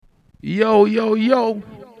Yo, yo, yo.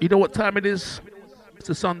 You know what time it is? It's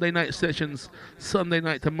the Sunday night sessions, Sunday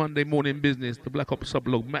night to Monday morning business, the Black Ops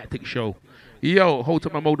Sublogmatic show. Yo, hold to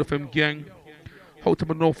my Mode FM gang, hold to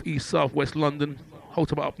my North, East, South, West London, hold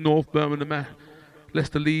to my up north, Birmingham,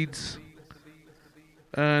 Leicester, Leeds,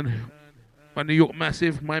 and my New York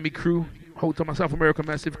massive, Miami crew, hold to my South America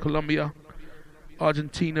massive, Colombia,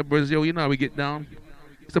 Argentina, Brazil, you know how we get down.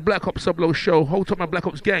 It's the Black Ops Sublo show, hold to my Black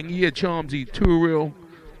Ops gang, yeah, Charmsy, Too Real,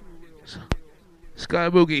 Sky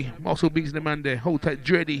Boogie, Muscle Beats in the man there, hold tight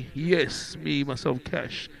Dreddy, yes, me, myself,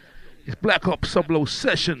 Cash. It's Black Ops Sublo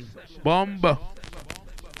session, bomba.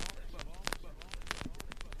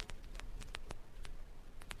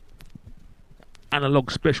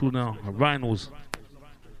 Analog special now, vinyls,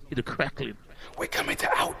 it's a crackling. We're coming to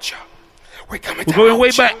out ya. We're coming We're to going out way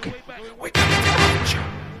ya. back. We're coming to out ya.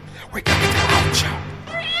 We're coming to out ya.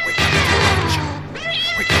 We're coming to out ya.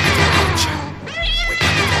 We're coming to out ya. We're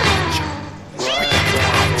coming to out ya. We're coming to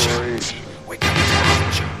out ya. We're coming to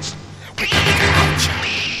out ya. We're coming to out ya.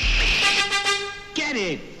 Get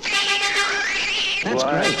it. That's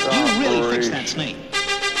great. You really fixed that snake.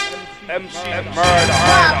 MC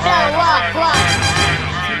Walk, walk, walk.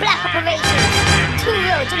 Black operation. Too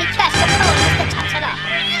real, Jimmy Cash, the phone, Mr. Chatala.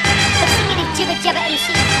 The singing is jibber jabber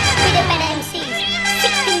MCs, rhythm and MCs.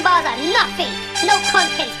 16 bars are nothing, no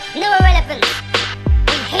content, no irrelevance.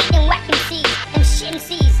 We hate them whack MCs, them shit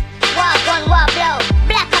MCs. Wild one, wild blow,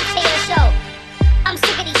 Black Up Taylor Show. I'm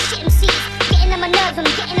sick of these shit MCs, getting on my nerves, I'm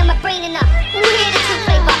getting on my brain enough. We're the true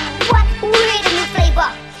flavor, what? We're the new flavor.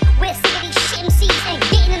 We're sick of these shit MCs, ain't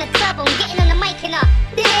getting in the club, I'm getting on the mic enough.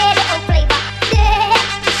 They're the old flavor, they're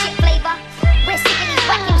the shit flavor. We're sick of these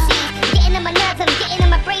whack MCs, getting on my nerves, I'm getting on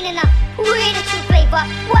my brain enough. We're the true flavor,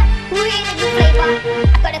 what? We're the new flavor.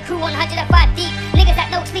 I got a crew 105 deep, niggas that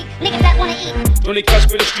don't sleep, niggas that wanna eat. Johnny Cash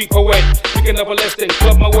for the street poet, picking up a less than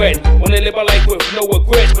club my wet. Wanna live a life with no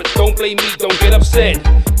regrets, but don't blame me, don't get upset.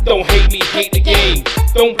 Don't hate me, hate the game.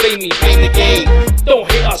 Don't blame me, blame the game. Don't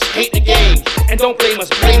hate us, hate the game. And don't blame us,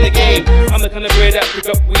 blame the game. I'm the kind of bread that pick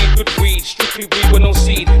up weed, good weed, strictly weed with no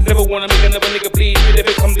seed. Never wanna make another nigga bleed, but if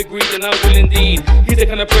it comes to greed, then I will indeed. He's the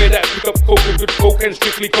kind of bread that pick up coke and good coke, and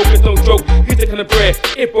strictly coke is no joke. He's the kind of bread,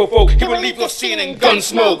 it provoke, he will leave your scene in gun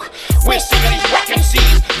smoke. We're sick of these whack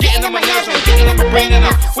MCs, getting on my nerves, I'm getting on my brain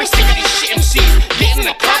enough. We're sick of these shit MCs, getting in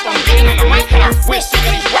the club, I'm getting on the mic enough. We're sick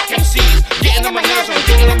of these whack MCs, getting on my nerves, I'm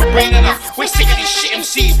getting on my brain enough. We're sick of these shit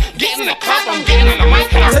MCs, getting in the club, I'm getting on the mic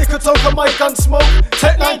enough. Take a toke of my gun smoke,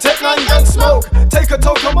 Tech 9, gun smoke. Take a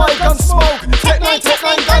toke of my gun smoke, Tech 9,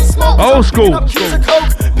 gun smoke. Old school. Picking up keys of coke,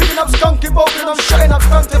 picking up skunk and boke, and I'm shutting up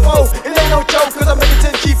skunk and boke. It ain't no joke, cause I'm making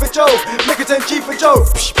 10 key for Joe, making 10 key for Joe.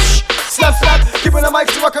 Psh, psh. Slap, slap, giving the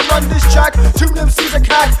mic so I can run this track. Two MCs a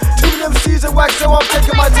cack, two MCs a whack, so I'm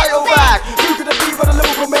taking my title back. Who could it be but a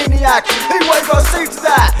lyrical maniac? Hey, what you gonna say to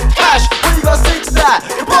that? Cash, what you gonna say to that?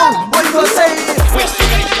 Boom, what you gonna say? We're sick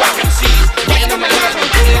of these whack MCs, getting on my nerves,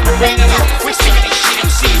 I'm getting on my brain enough. We're sick of these shit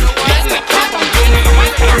MCs, getting in the club, I'm getting on the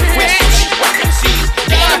mic enough. We're sick of these whack MCs,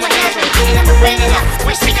 getting on my nerves, I'm getting on my brain enough.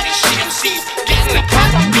 We're sick of these shit MCs, getting in the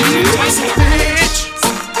club, I'm getting on the mic enough.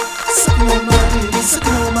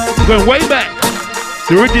 We're going way back.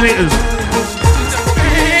 The originators.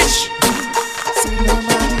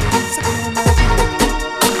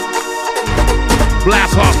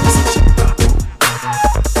 Black Ops.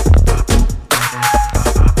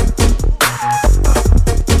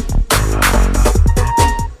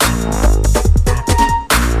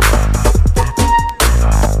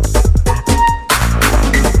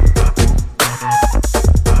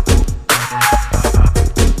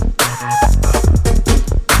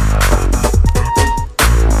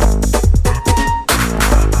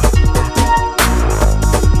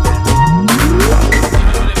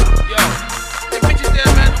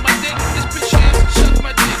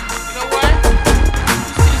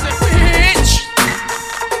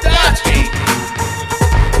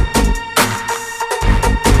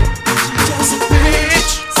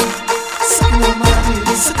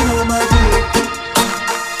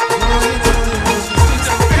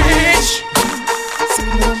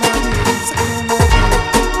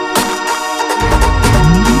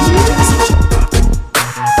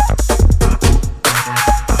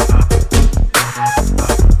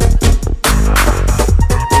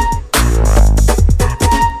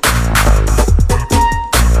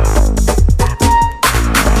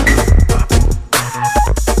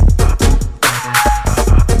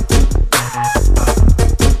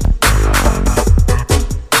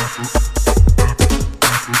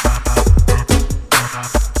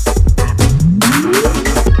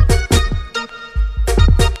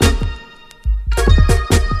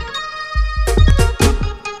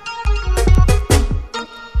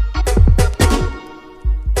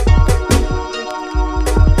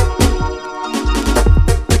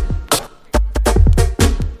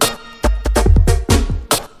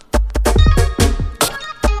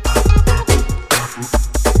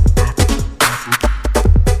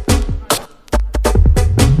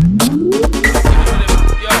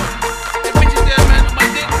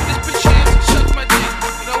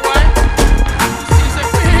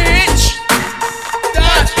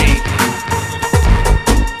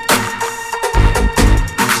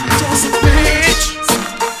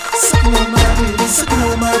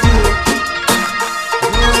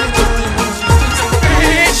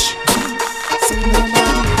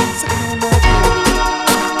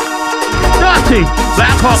 Dirty,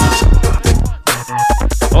 Black Ops,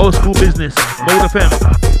 Old School Business, Mode FM.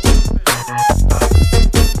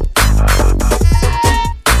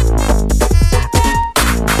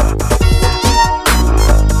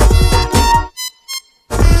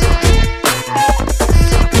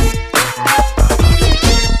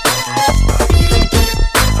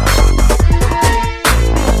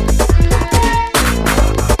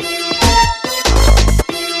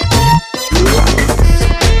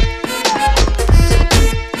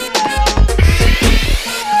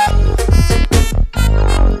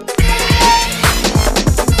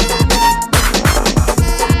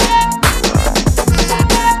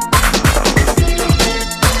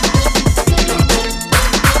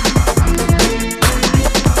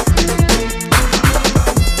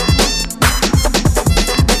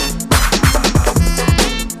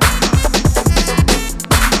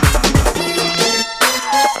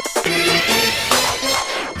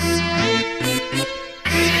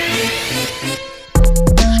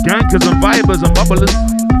 Skankers and vibers and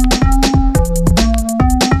bubblers.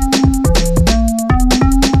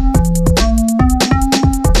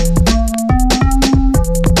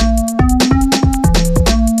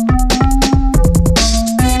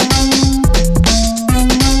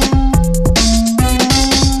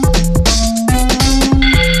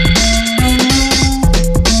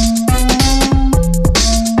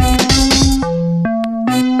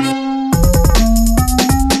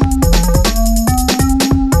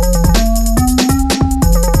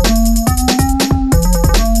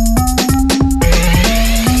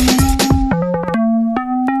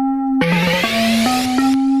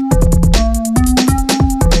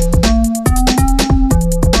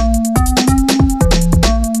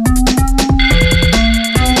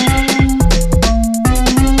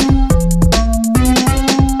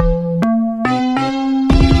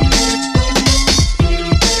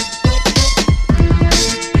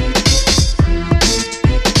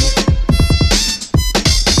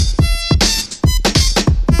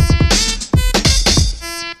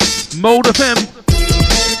 Mode FM.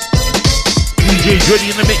 DJ Dreddy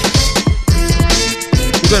in the mix.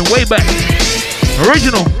 We're going way back.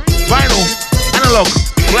 Original, vinyl, analog,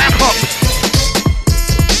 Black Ops.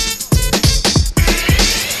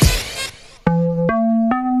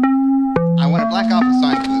 I want a Black Ops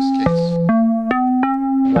sign for this case.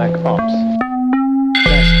 Black Ops.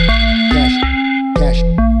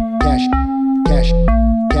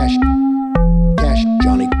 Cash,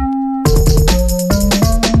 Johnny.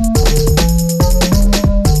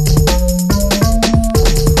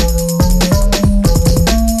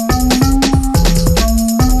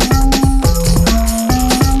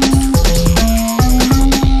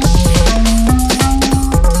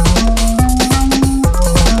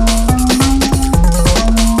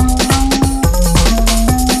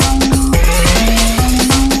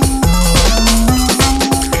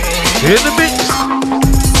 In the mix.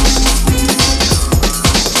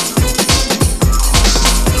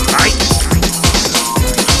 Right.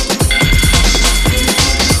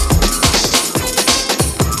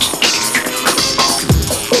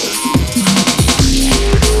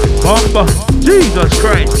 Bomba. Jesus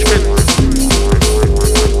Christ.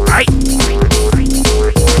 Right.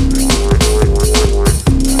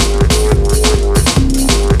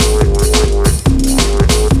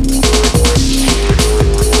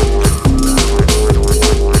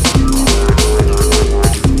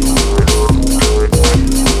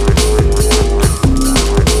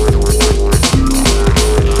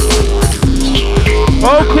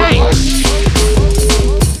 Okay.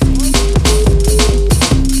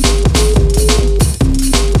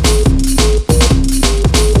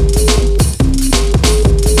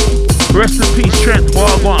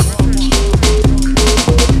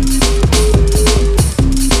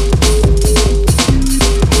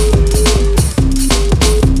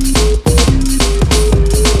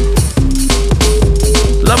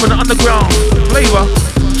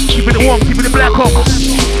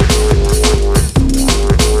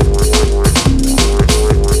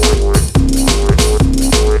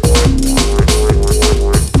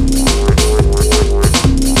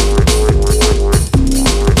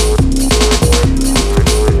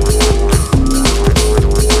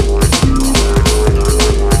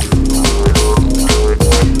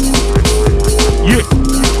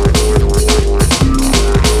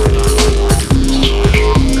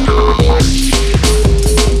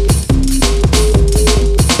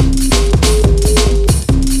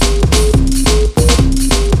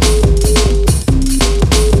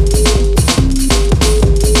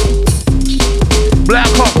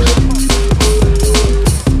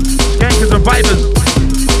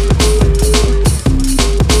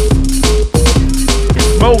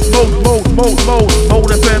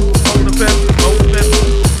 Mode FM.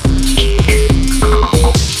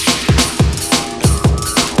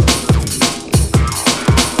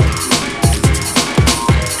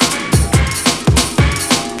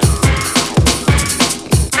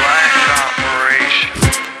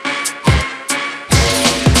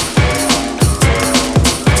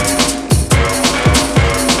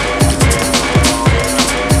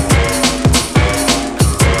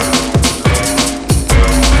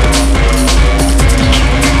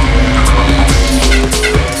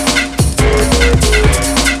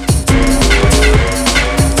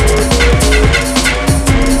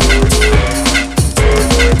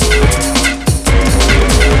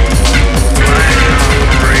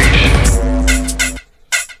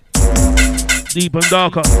 Deep and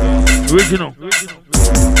darker, original. With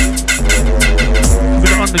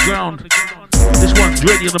the underground. This one's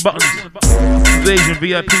Dreddy on the buttons. Invasion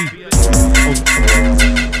VIP. Oh,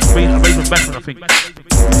 Invasion Batsman, I think.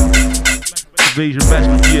 Invasion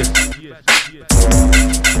Batsman, yes.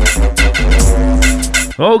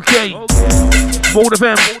 Okay. Mode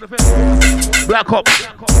FM. Black Ops.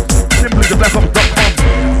 Simply the blackops.com.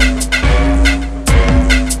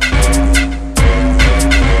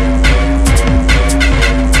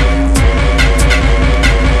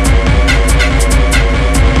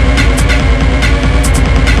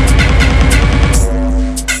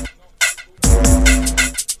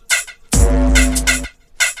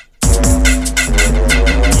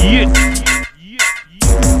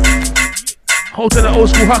 Hold to the old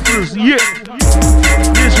school hustlers, yeah.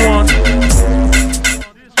 This one.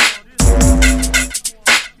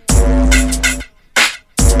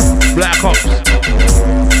 Black Ops.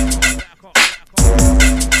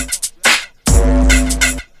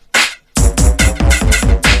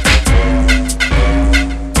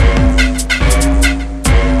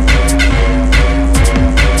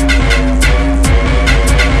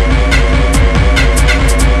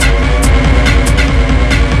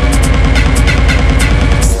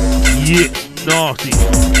 Yeah, nasty.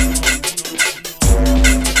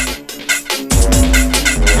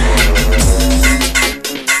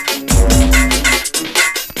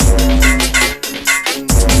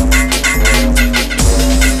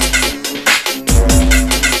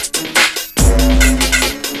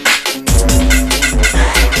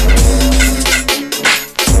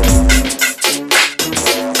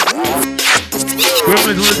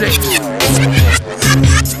 Gremlins on the deck.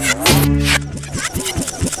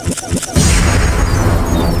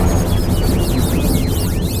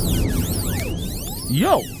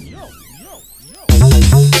 Yo.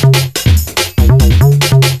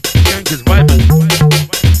 Gang is vibing.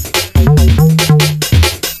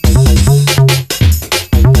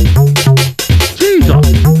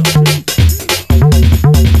 Jesus.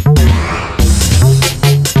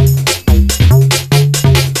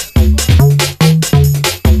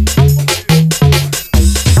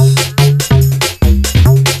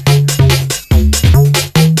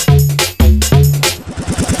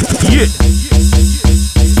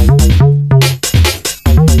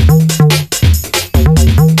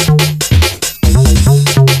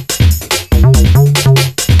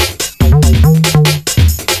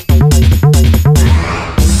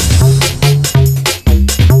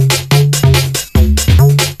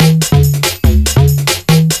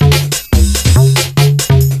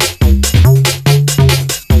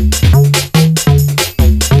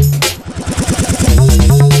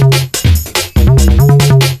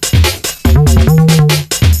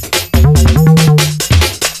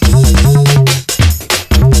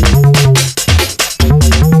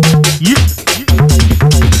 Yeah.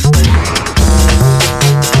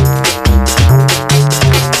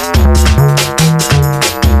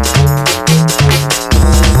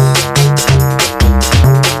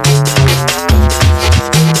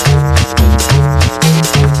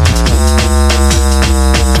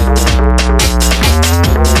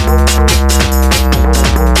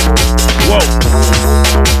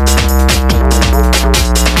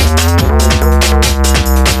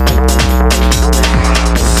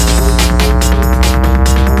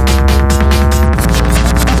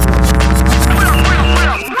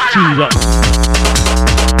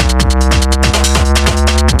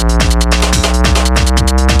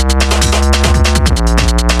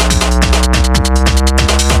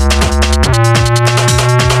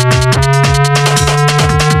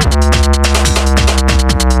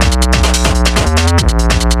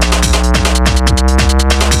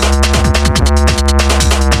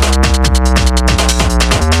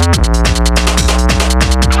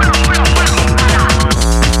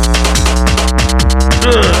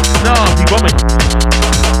 Nasty, boy.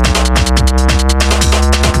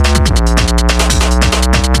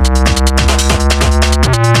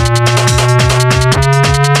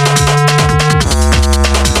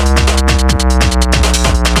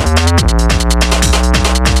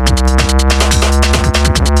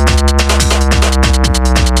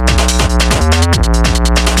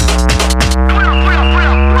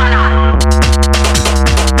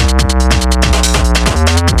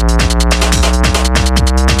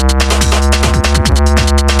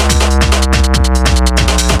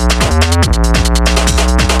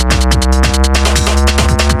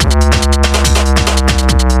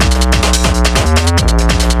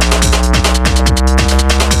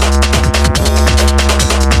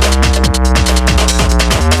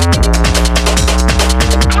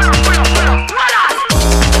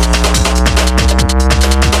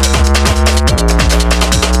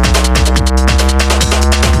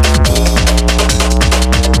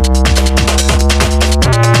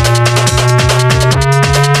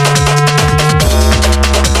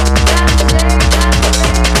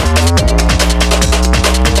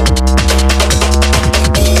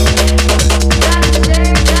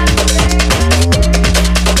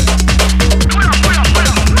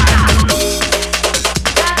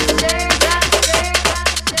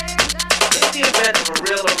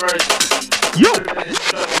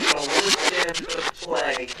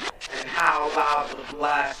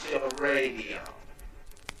 Deep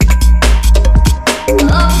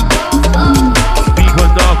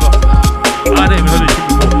and darker. I never heard this shit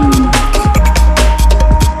before.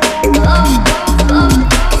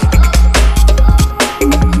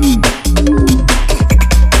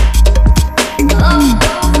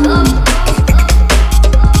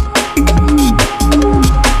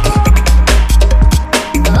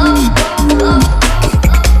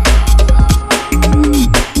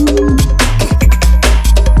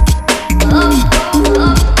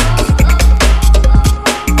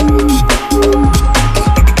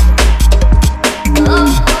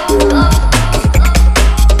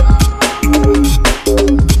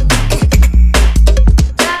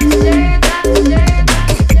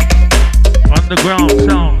 Underground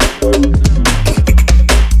sound.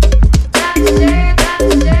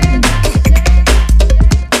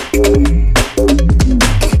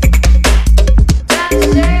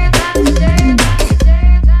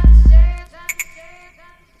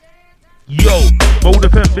 Yo, Mode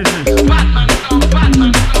FM business.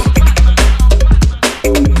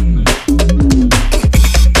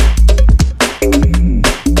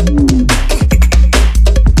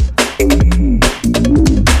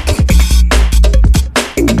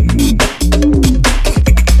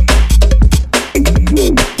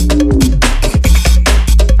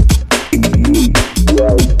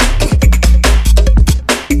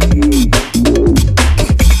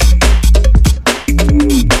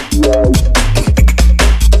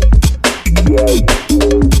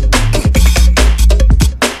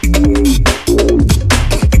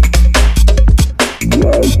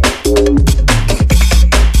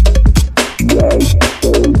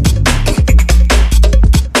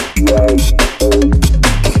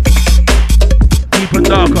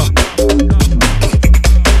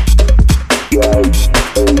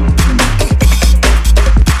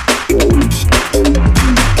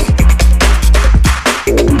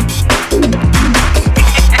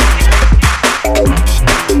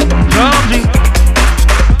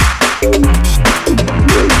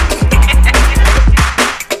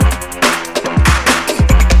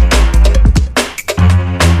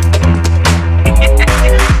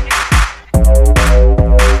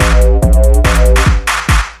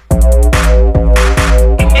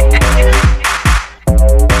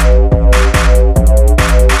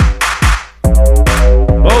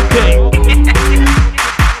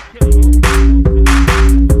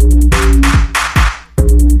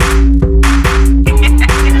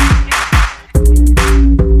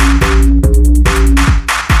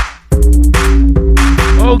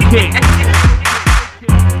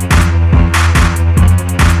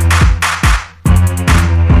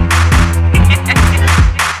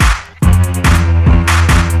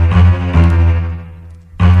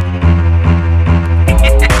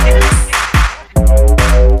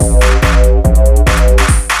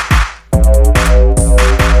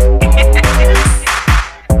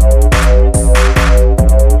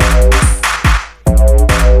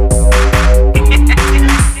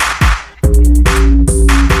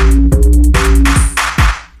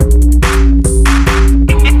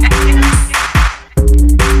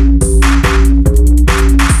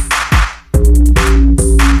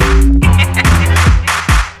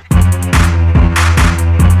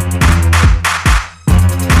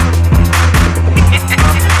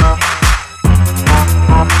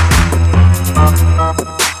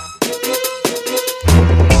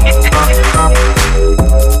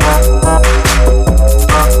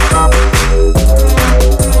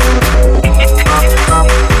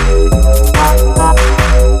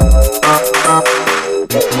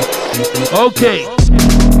 Okay.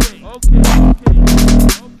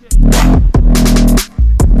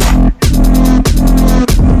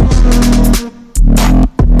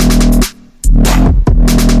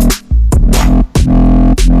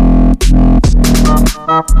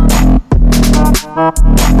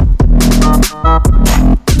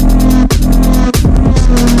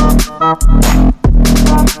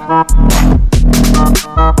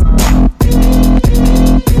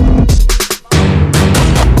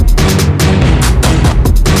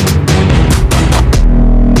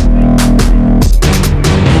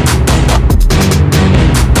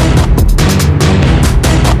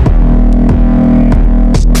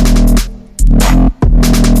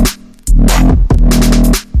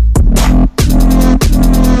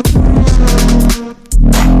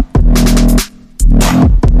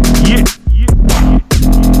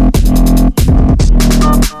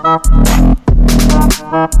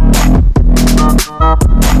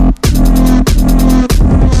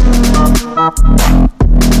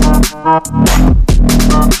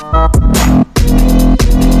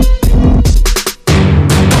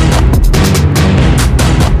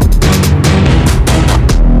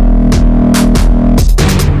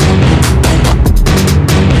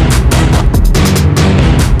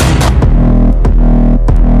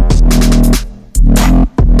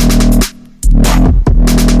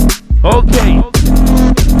 Okay.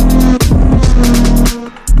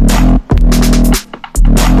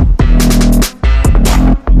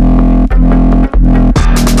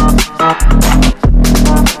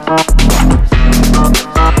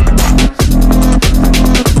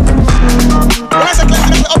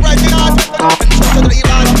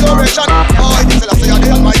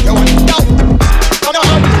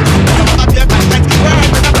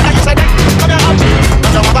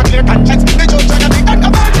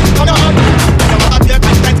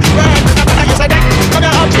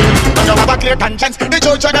 Conscience, the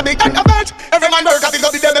church and the big and the belt. Every man work at it,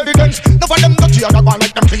 got the them evidence. No for them dirty, other one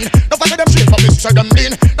like them clean. No for them shit, but this is them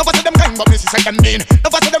mean. No for them kind, but this is them mean. No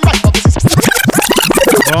for them right, but this is.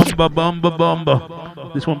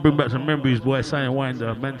 Bomba. This one bring back some memories, boy. Sign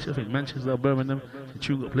Winder, Manchester, I think Manchester, Birmingham. The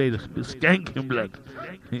tune got played, the skanking black.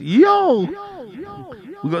 Yo,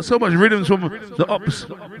 we got so much rhythms from the ops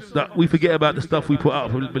that we forget about the stuff we put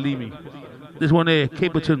out. Believe me. This one here,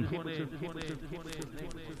 Capleton.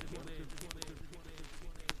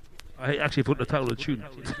 I actually put the title of the tune.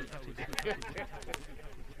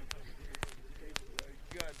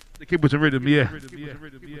 The kid was a rhythm, yeah.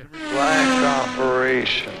 Black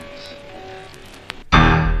Operations.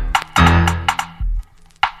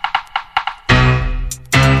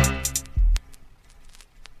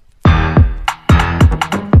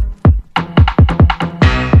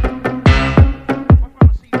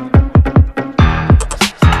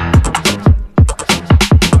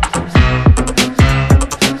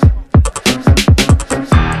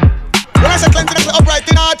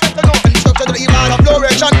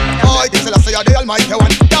 Almighty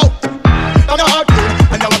one, yo. Come your heart clean,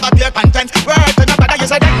 and you have a clear conscience. Word to the bad, you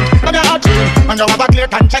say that. Come your heart clean, and you have a clear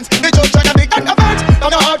conscience. The church and the big and the bad.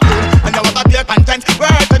 Come your heart clean, and you have a clear conscience.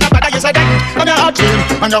 Word to the bad, you say that. Come your heart clean,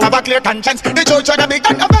 and you have a clear conscience. The church and the big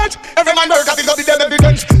and the bad. Every man work at it, got the them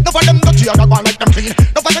evidence. No for them dirty, other one like them clean.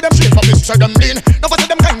 No for them shit, but this is them mean. No for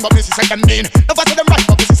them kind, but this is them mean. No for them right,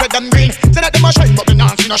 but this is them green. Say that them a shine, but they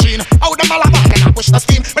not see no sheen. How them all a man, and I push the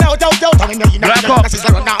steam. Without doubt, when you're in the this is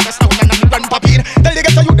the run down the stone and the run popping. Tell the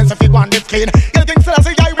get to you, then say fit one this clean. You think so, I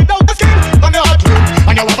say guy without the skin. On your heart clean,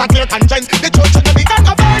 and you have a clear conscience. The church and the big and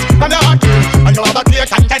the bad. On your heart clean, and you have a clear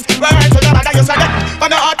conscience. Word to the bad, you say that. On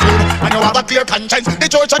your heart clean, and you have a clear conscience. The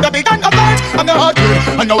church and the big and the bad. On your heart clean,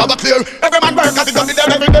 and you have a clear. Every man work as it done in their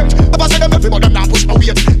evidence. No for say them every but them not push no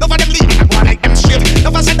weight. No for them leading and go like them straight. No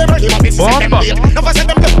for say them early but this is them late. No for say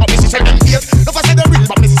them left but this is them fake. No for say them real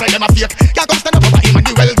but this is them a fake. Can't come stand up over him and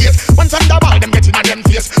the well gate. Once on the ball them get in a them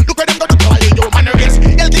face. Look where them go to all the human race.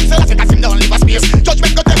 Hell King Selassie cause him don't leave a space.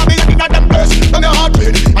 Judgment go tell me in a them place. On your heart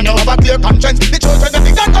clean and you have a clear conscience. The church and the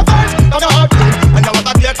big and the bad. On your heart clean and you have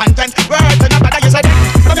a clear conscience. Word to the bad you say that.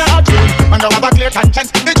 On your heart clean and you have a clear conscience.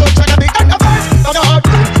 The church and the big and the bad. On your heart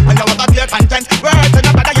clean and you have a clear conscience. Word to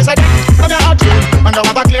the bad you say that. On your heart clean and you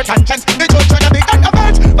have a clear conscience. The church and the big and the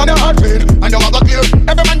bad. On your heart clean and you have a clear.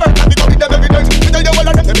 Every man work and the them evidence. We tell you all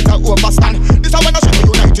of them they better overstand. This is when I show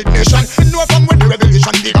you United Nation. You know from when the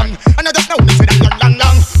revolution began. And I just now they say that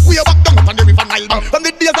long. We are back down up on the river Nile bank. From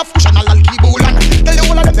the days of Fush and Al-Kibulan. Tell you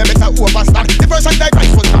all of them they better overstand. The first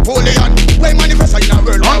Antichrist was Napoleon. Way manifest in a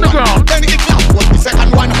World War I. Then the Islam was the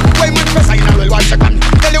second one. Way manifest in a World War II.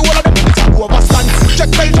 Tell you all of them they better overstand. Check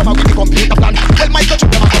Belgium with the computer plan. Tell Michael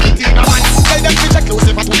check them out in a man. Tell them to check close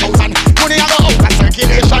for 2000. Money have a out and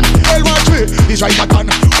circulation. World War III is right back on.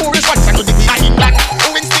 Who responds to the England? Who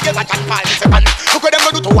instigates and Paul the second? Look what them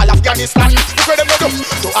go do to all Afghanistan. Look what them go do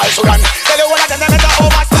to all Sudan. Tell you all of them they better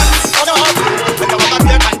overstand. On your heart, and you have a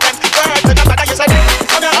clear content. Word to the bad you say.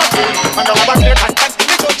 On your heart, and you have a clear content.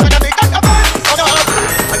 The church and the big and the bad. On your heart,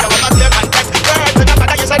 and you have a clear content. Word to the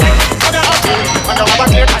bad you say. On your heart, and you have a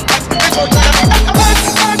clear content. The church and the big and the bad.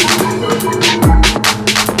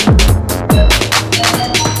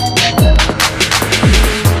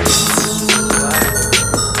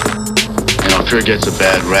 Fear gets a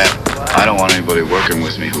bad rap. I don't want anybody working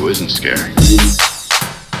with me who isn't scary.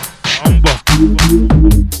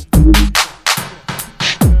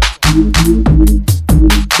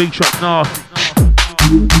 Big shot, nasty.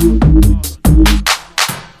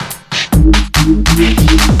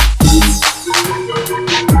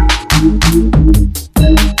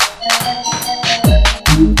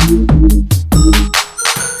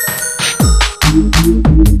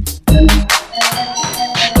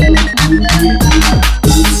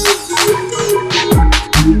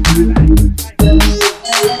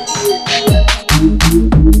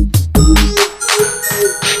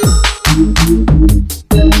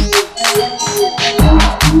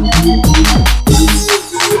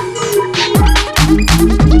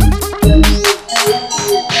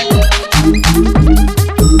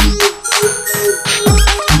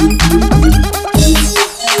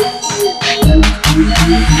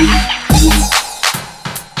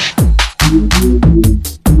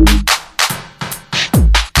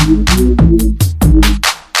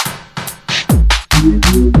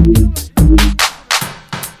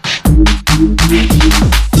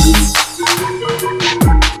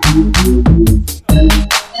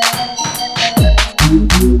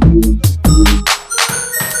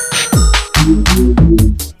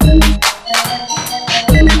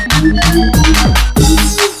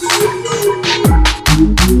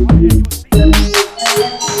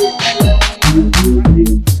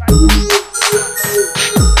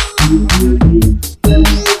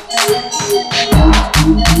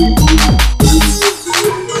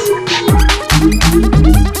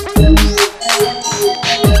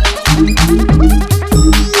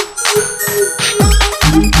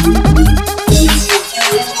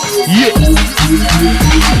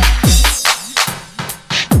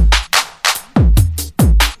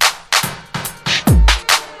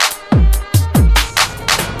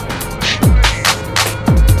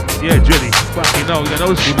 know, you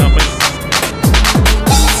know, school now, mate.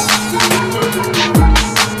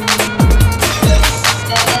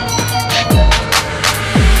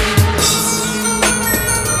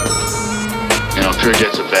 You know, Fear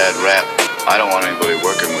gets a bad rap. I don't want anybody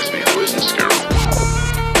working with me who isn't scared.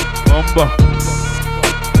 Bomba.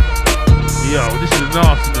 Yo, this is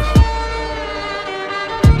nastiness.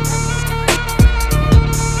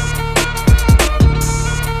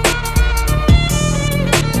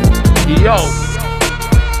 Yo,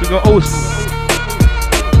 we go old school.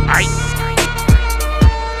 Aight.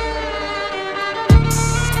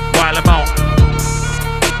 While I'm out.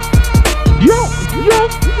 Yo.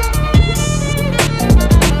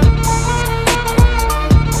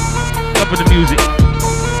 Loving the music.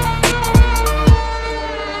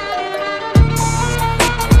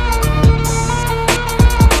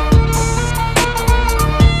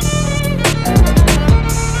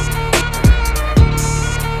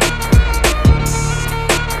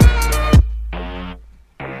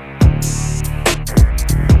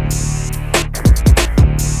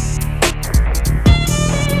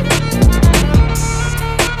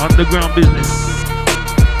 Underground business.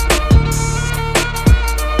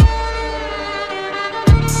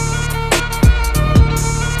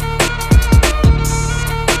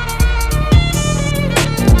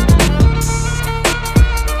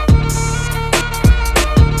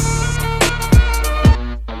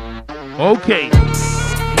 Okay,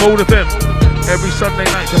 Mode FM every Sunday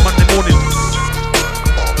night to Monday morning.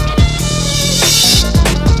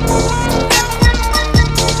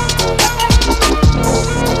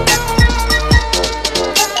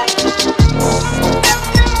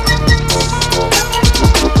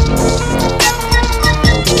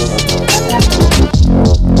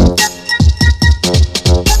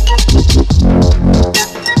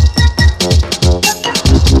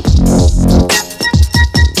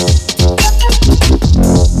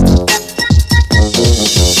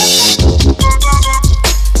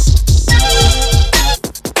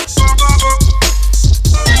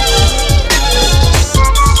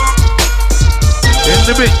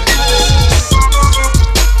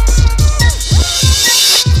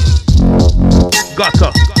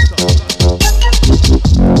 Gotcha.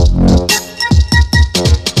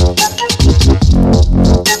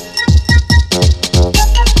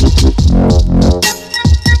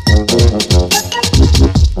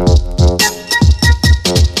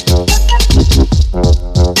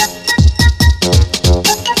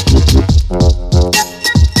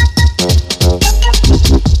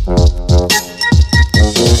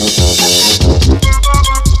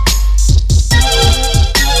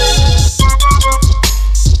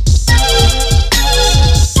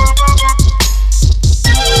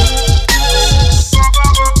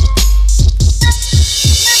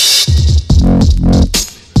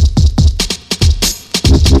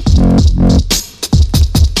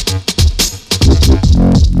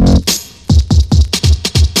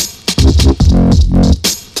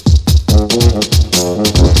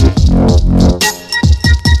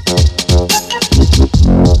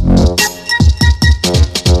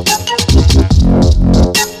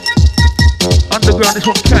 This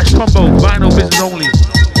one cash combo, vinyl business only.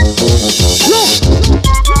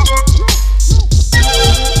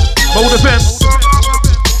 Mode FM.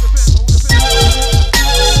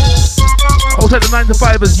 Also the 9 to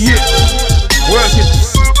 5ers, yeah. Working.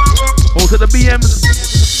 Also the BMs.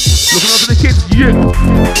 Looking after the kids, yeah.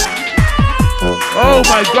 Oh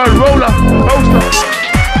my god, roller, coaster.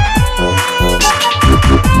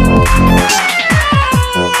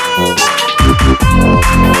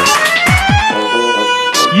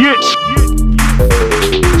 Yeah.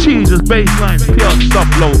 Jesus, bassline, pure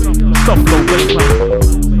soft low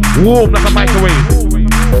bassline. Warm like a microwave.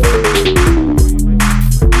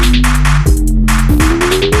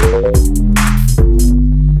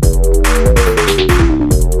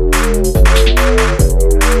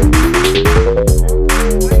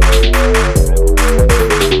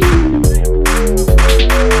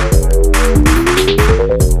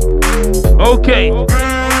 Okay.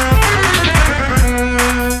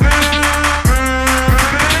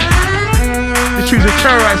 Choose a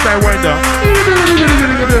terrorist I went down.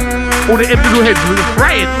 All the individual heads with a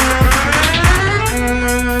frying.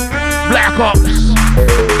 Black Ops.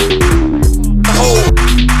 Oh.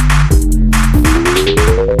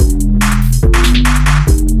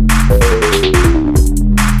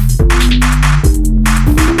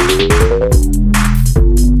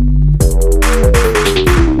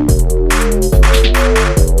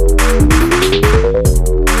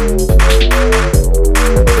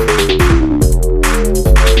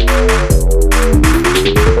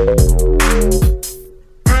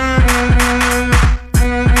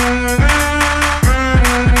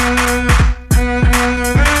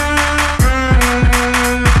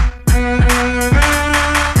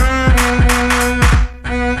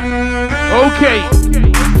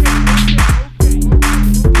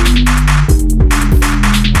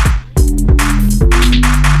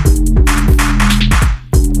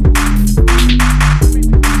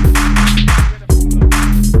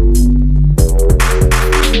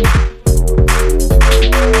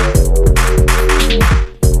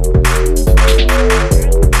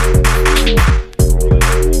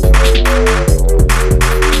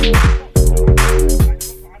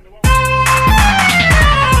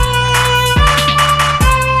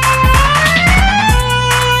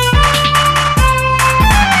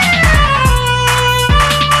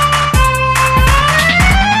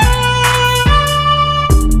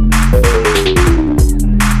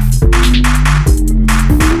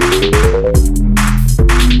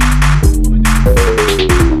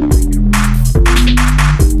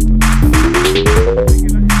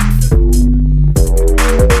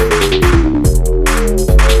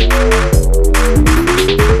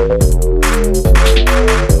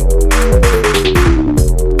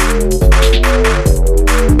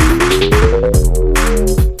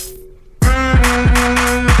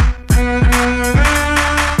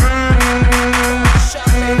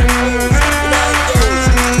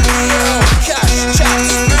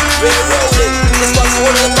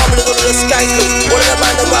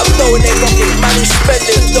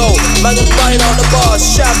 spending dough. Man, I'm buying out the bars,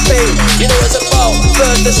 champagne. You know what it's about.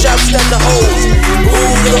 First the chaps, then the hoes.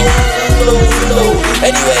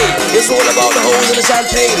 Anyway, it's all about the hoes and the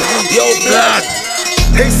champagne. Yo, blood.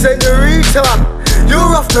 Hey, senorita,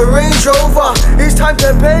 you're off the Range Rover. It's time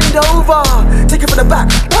to bend over. Take it from the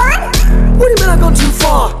back. What do you mean I've gone too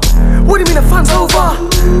far? What do you mean the fun's over?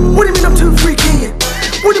 What do you mean I'm too freaky?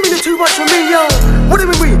 What do you mean it's too much for me, yo? What do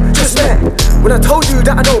you mean we just met? When I told you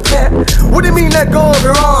that I don't care. What do you mean let go of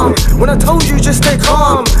your arm? When I told you just stay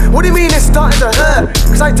calm. What do you mean it's starting to hurt?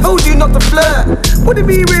 Cause I told you not to flirt. What do you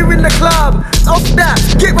mean we're in the club? Off that,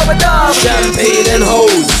 get rubber dub. Champagne and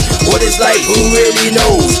hoes. What it's like, who really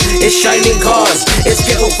knows? It's shining cars, it's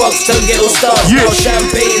ghetto fucks and ghetto stars. Now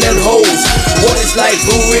champagne and hoes. What it's like,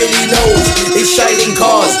 who really knows? It's shining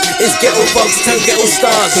cars, it's ghetto fucks and ghetto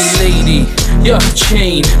stars. Hey lady, you're a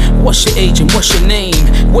chain. What's your age and what's your name?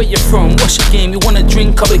 Where you from? What's your game? You wanna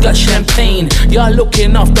drink? We got champagne. You're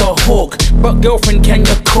looking off the hook, but girlfriend, can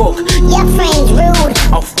you cook? Your friend's rude.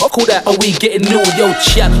 Oh fuck all that, are we getting new? Yo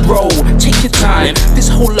chat bro, take your time.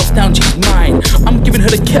 This whole lockdown she's mine. I'm giving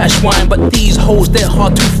her the cash wine, but these hoes they're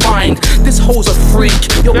hard to find. This hoe's a freak.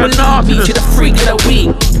 Yo believe me, she's the freak of the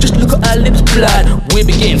week. Just look at her lips blood. We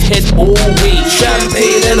be getting head all week.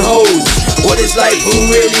 Champagne and hoes. What it's like, who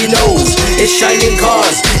really knows? It's shining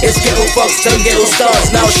cars, it's ghetto fucks and ghetto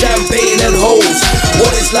stars. Now champagne and hoes.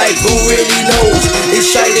 What it's like, who really knows? It's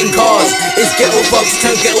shining cars, it's ghetto fucks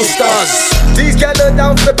and ghetto stars. These gal are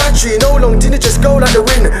down for the battery, no long till it just go like the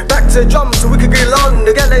wind. Back to the drums so we can get on.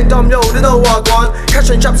 The gal ain't dumb, yo, they know what I want. Cash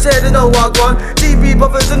and chaps say they know what I want. DB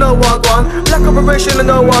brothers, they know what I want. Black operation, they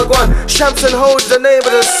know what I want. Champs and hoes, the name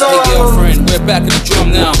of the song. Hey girlfriend, we're back in the drum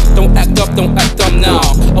now. Don't act up, don't act dumb now.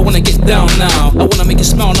 I wanna get down now. I wanna make it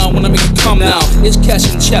smile now, I wanna make it come now. It's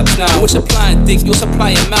cash and chaps now. We're supplying dick, you're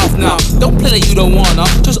supplying mouth now. Don't play like you don't wanna,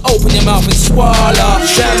 just open your mouth and swallow.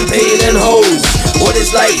 Champagne and hoes. What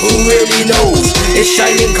it's like, who really knows? It's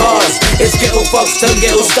shining cars, it's ghetto fucks and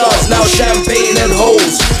ghetto stars. Now champagne and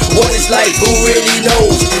hoes. What it's like, who really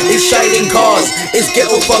knows? It's shining cars, it's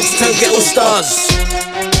ghetto fucks and ghetto stars.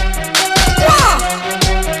 Yeah,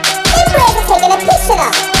 them boys are taking a piss of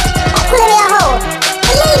us. Like pulling me a hole.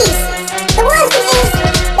 And ladies, the worst thing is,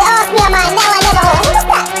 they ask me am I now I never hold. What's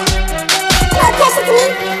that? No pressure to me.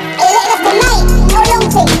 Are you letting us tonight? No long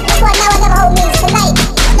thing. That's what now I never hold means tonight.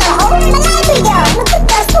 No hold. I'm a library girl. I'm a good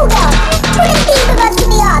girl, school girl. Put them people guns to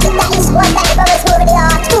the art. If that is one that the brothers who really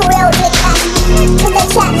are. Two real big cats. With their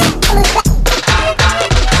chat. On the back.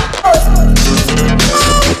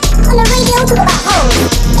 On the radio talk about hoes.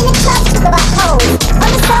 In the club talk about hoes. On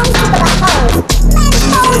the phone talk about hoes. Man,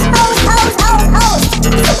 hoes, hoes, hoes, hoes, hoes.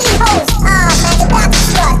 Simply hoes. Ah, man, the back is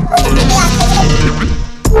shut. What the fuck are you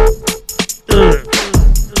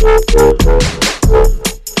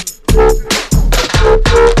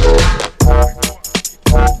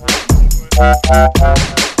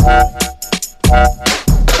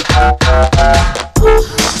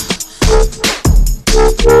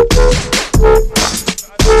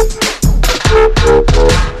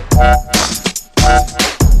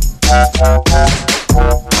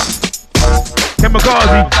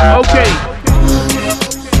Kamikaze, okay.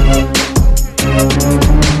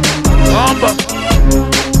 Bomba.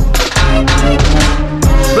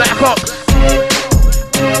 Black Ops.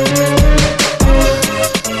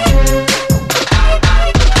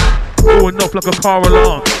 Going off like a car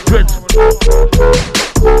alarm. Dreadful.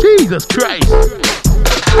 Jesus Christ.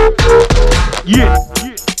 Yeah.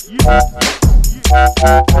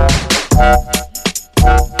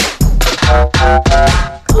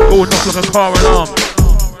 Going off like a car alarm.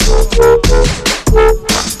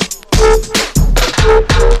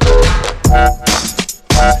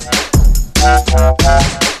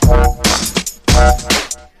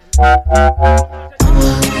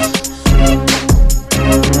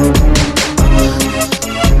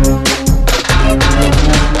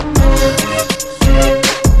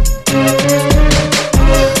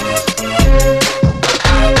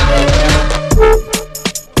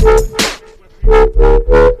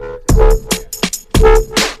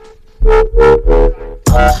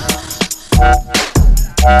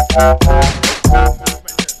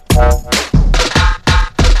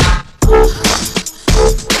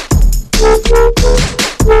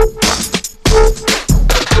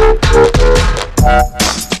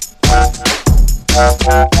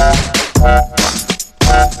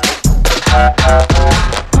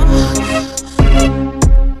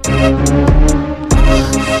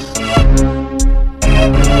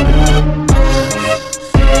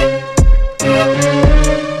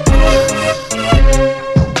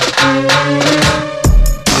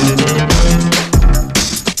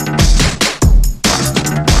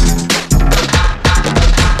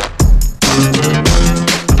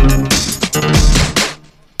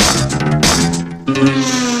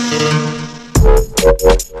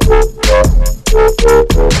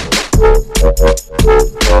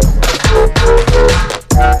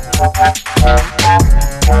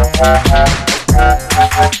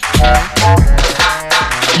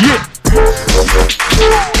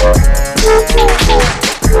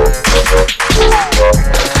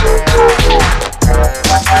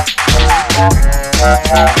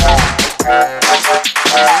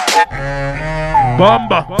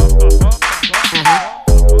 Bomba.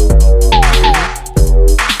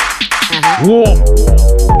 Warm.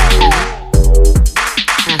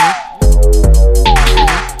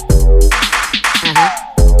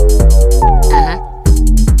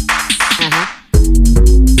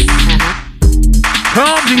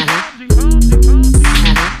 Calmly.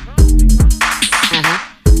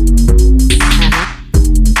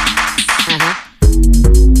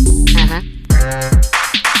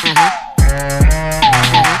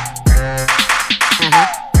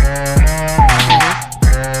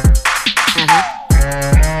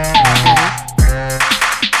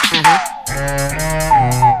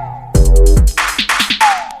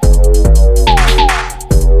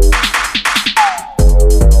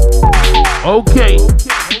 Okay.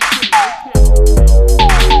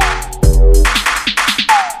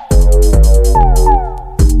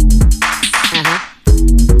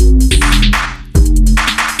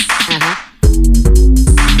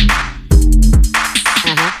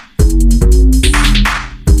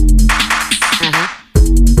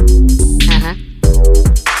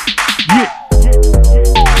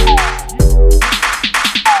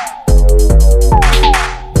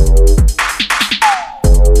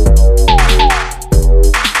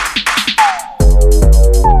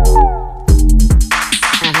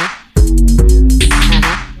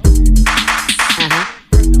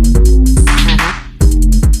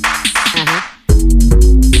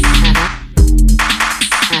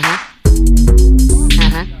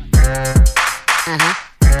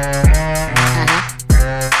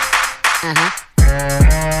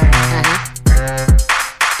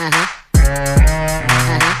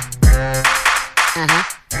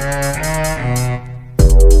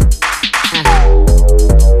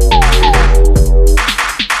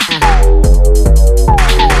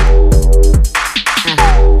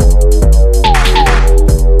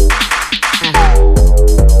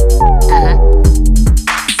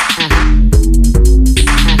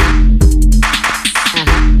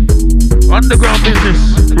 Underground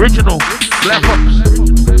business, original, Black Ops.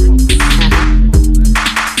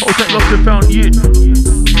 Hotep lost and found you.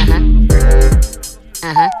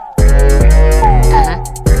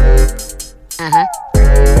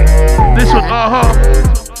 This one,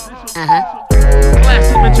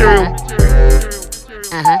 classic material.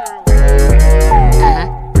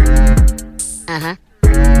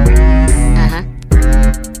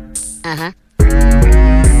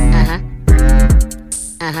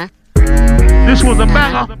 This was a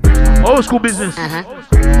banger. Old school business.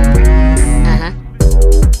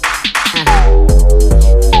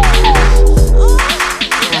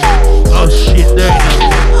 Oh shit, there you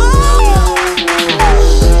go.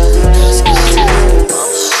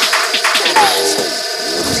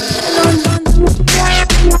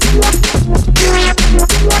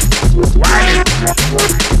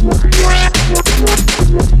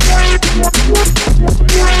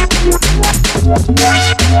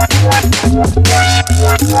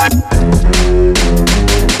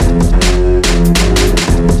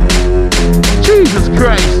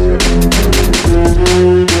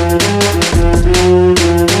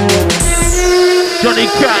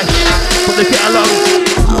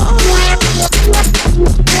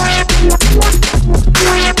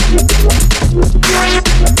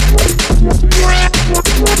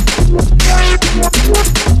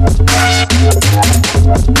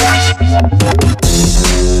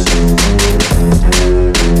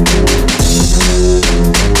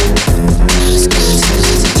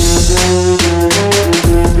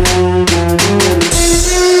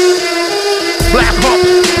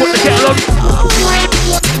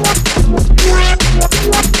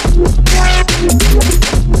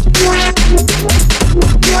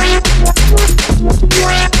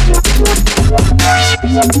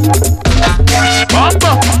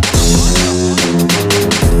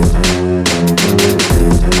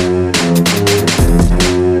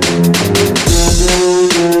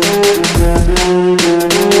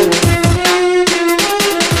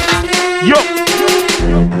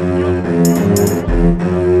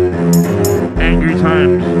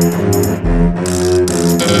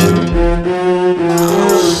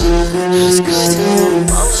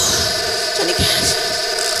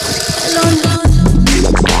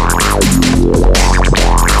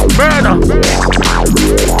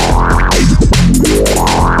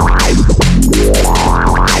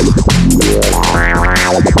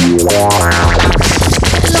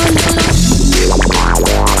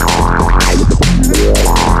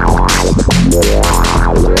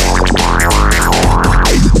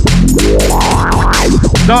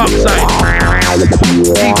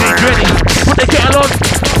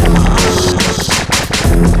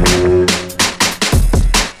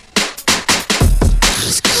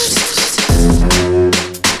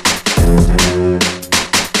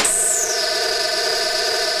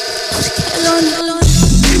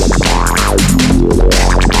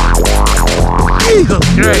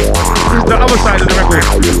 great. This is the other side of the record.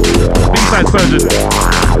 B-side version.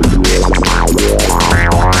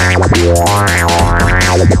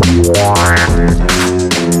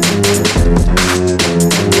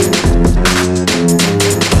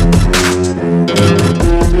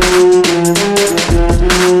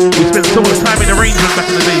 We spent so much time in arrangement back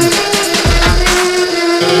in the days.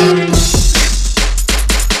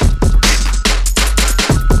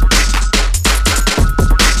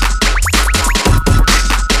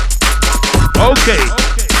 Okay.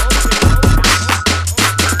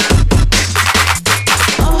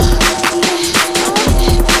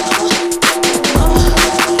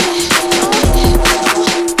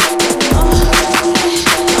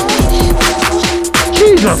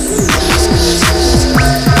 Jesus.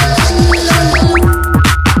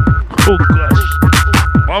 Oh gosh.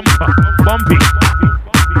 Bumpy.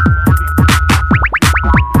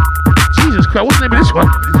 Jesus Christ, what's the name of this one?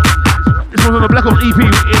 This one's on the Black Ops EP.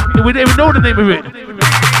 We didn't even know the name of it.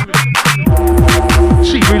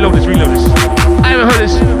 See, reload this. I haven't heard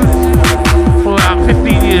this for about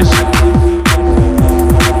 15 years.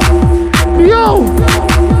 Yo!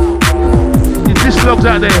 There's disc logs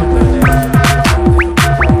out there.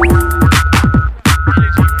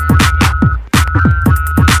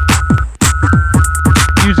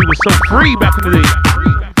 Music was so free back in the day.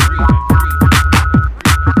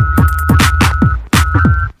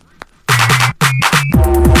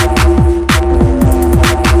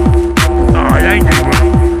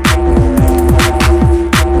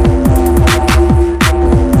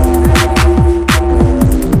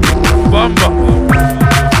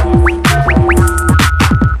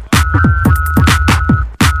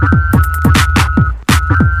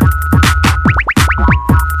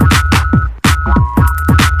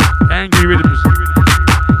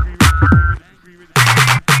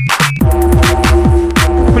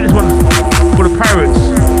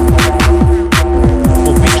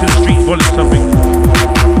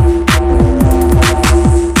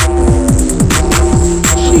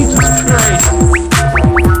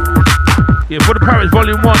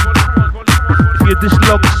 Volume 1. If you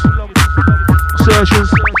dislogs, searches,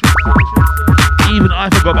 even I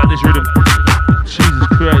forgot about this rhythm. Jesus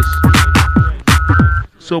Christ.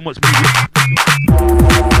 So much music.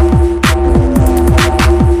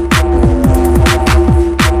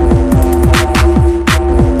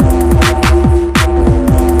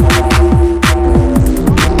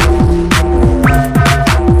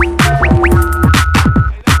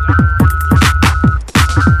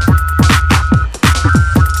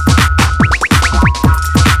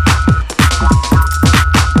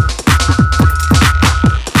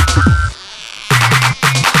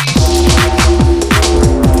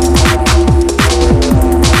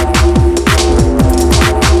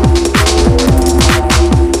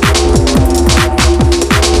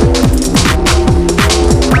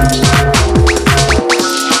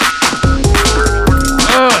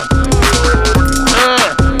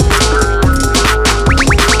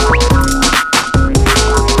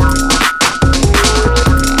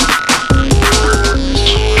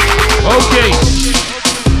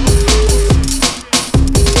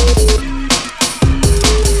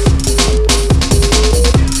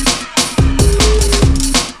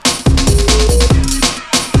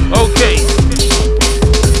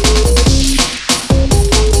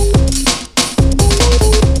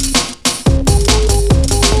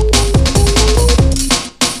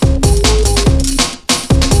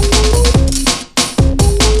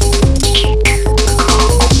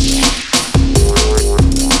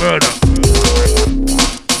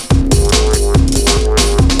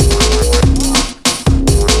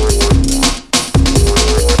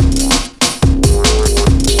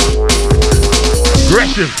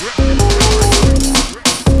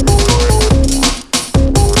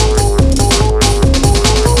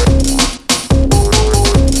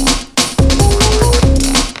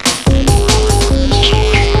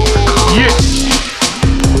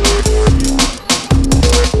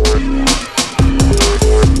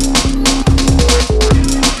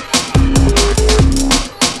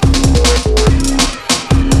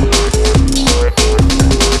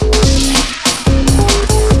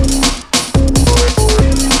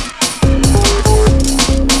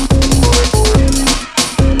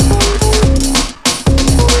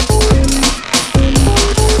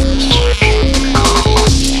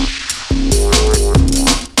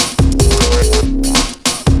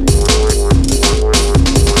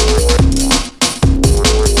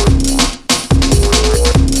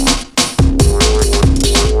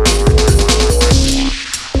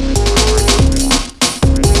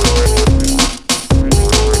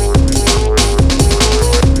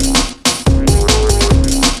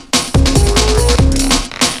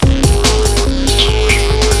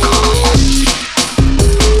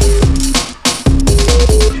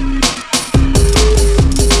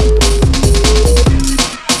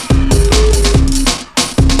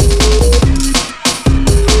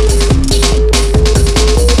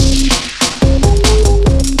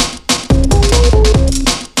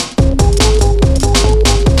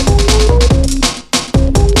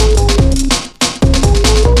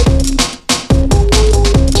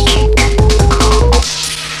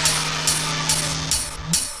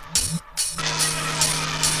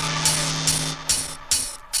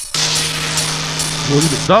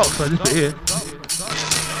 Dark side, this bit here.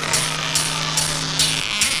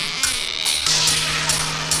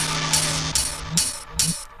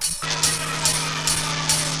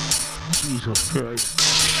 Jesus Christ.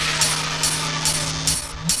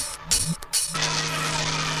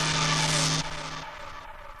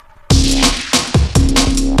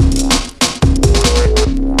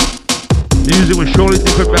 Music was surely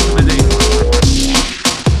different back in the day.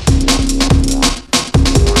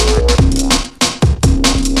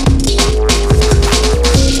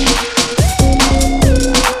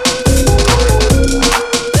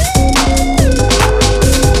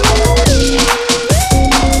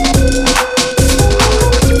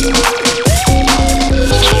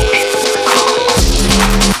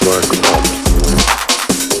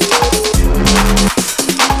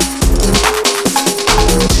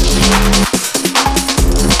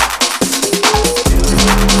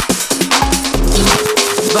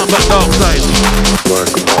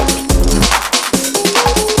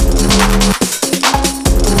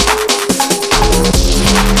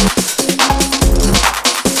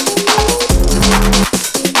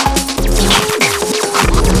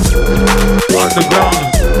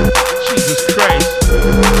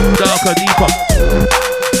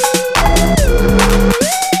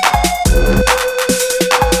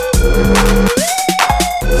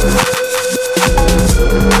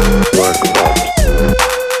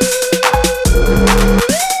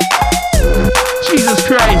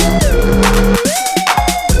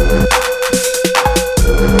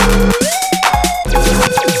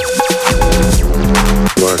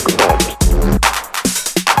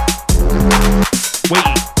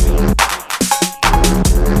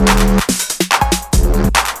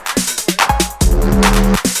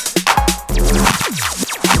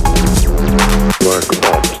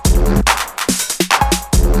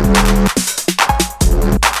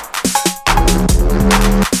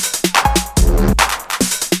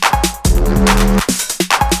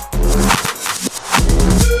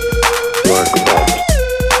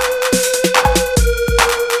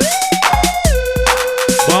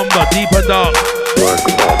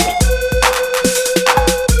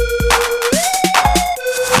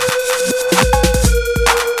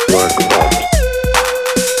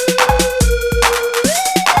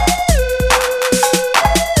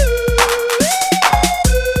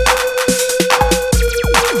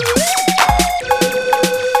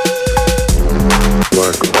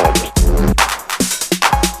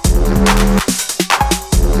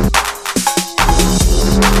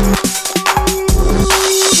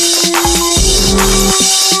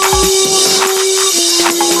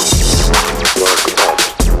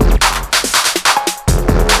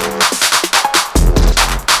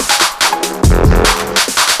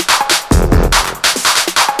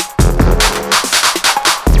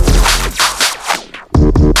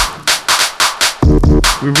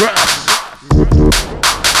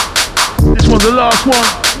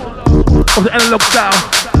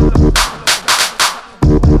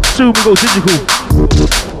 Go digital.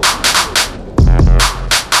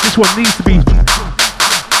 This one needs to be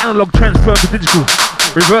analog transfer to digital.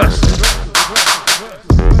 Reverse.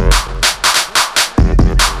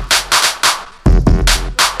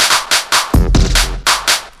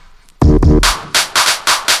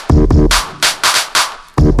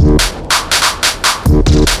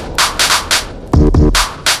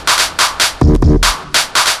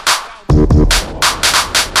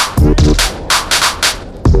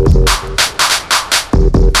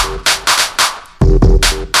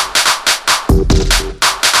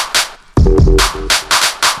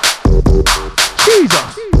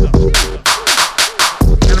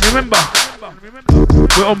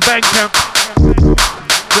 We're on Bandcamp,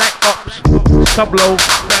 Black Ops, Sublow,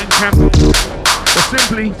 Bandcamp, or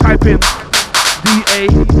simply type in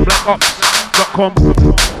DABlackOps.com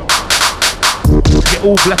to get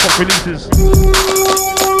all Black Ops releases.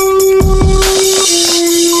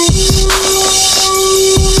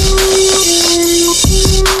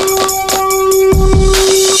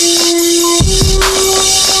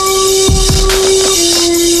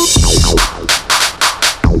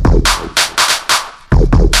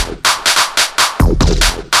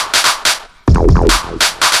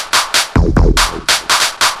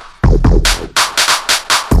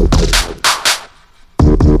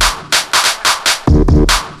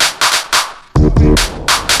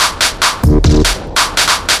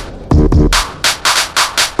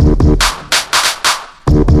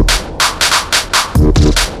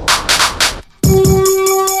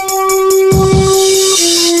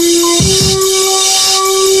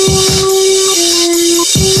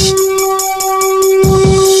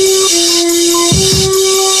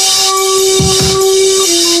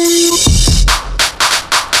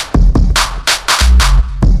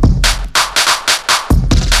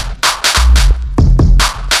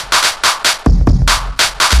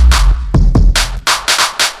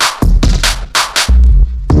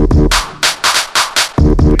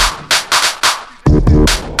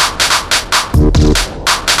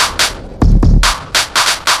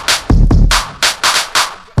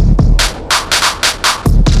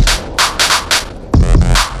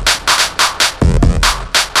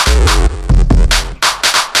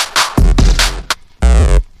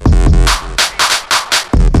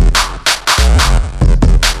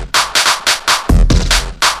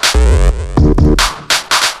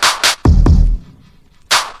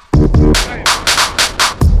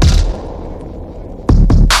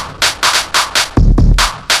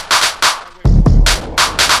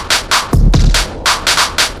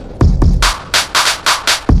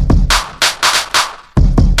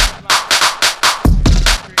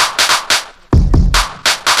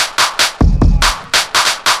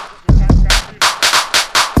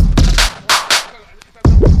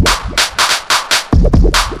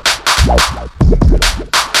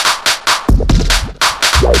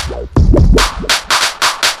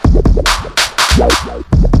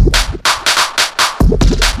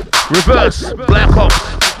 Reverse, Black Ops.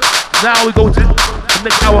 Now we go to the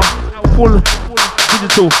next hour, full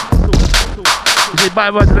digital. We say bye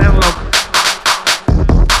bye to the analog.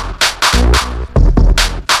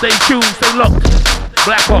 Stay tuned, stay locked.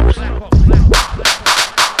 Black Ops.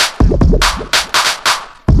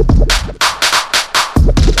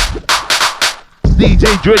 DJ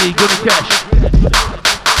Dreddy, Johnny Cash.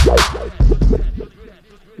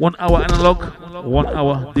 1 hour analog, 1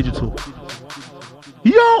 hour digital.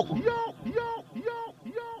 Yo!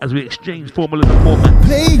 As we exchange formula and format.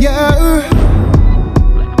 Player.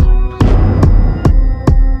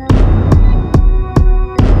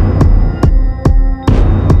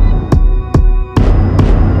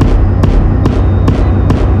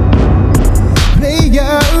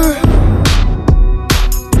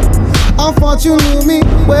 I thought you knew me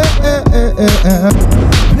well,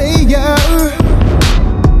 player.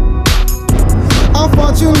 I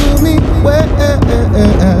thought you knew me well.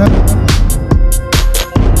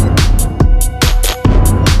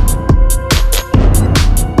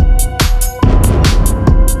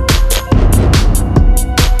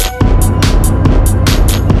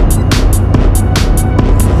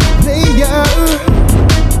 Player,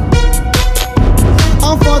 I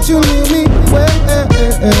thought you knew me well.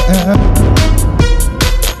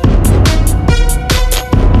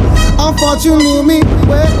 I thought you knew me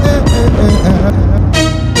well.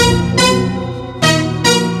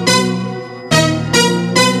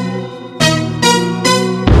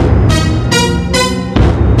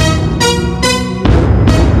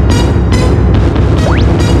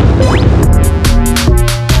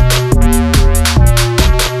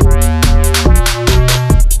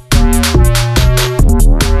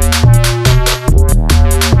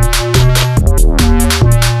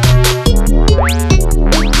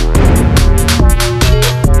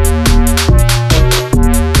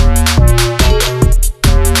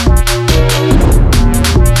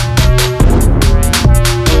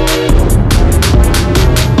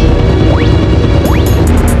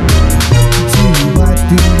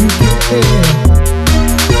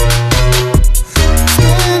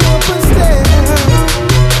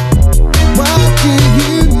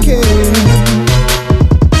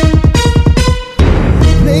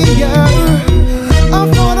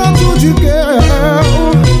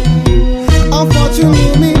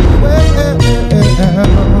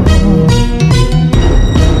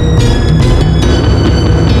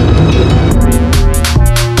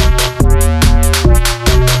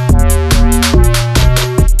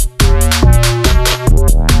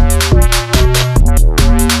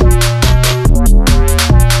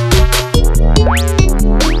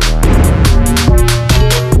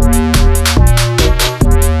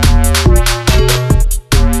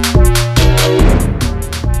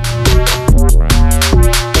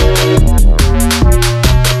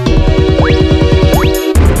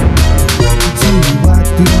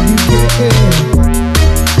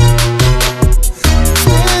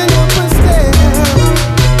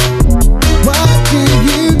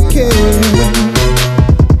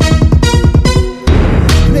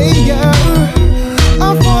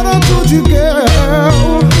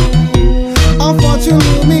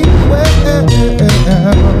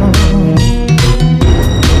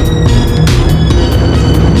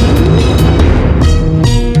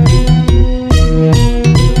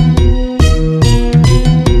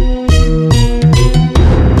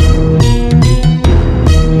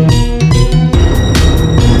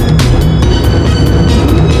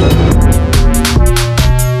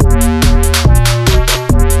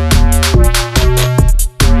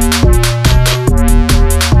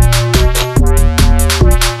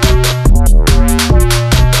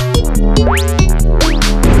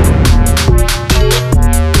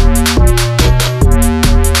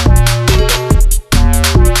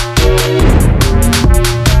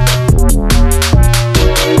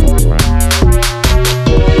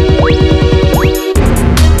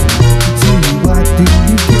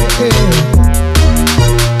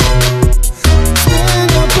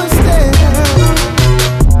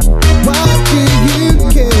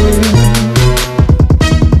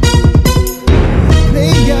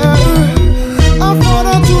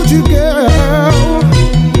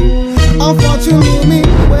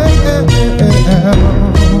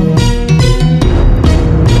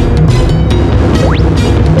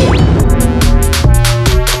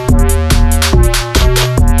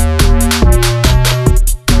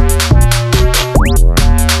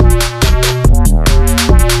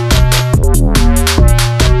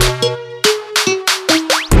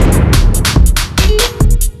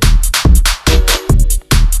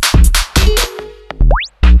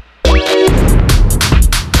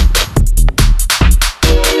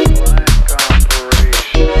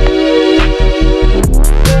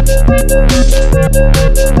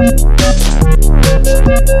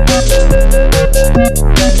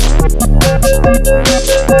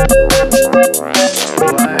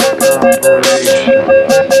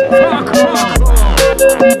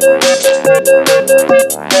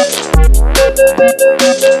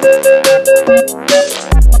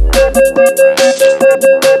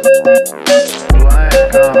 Black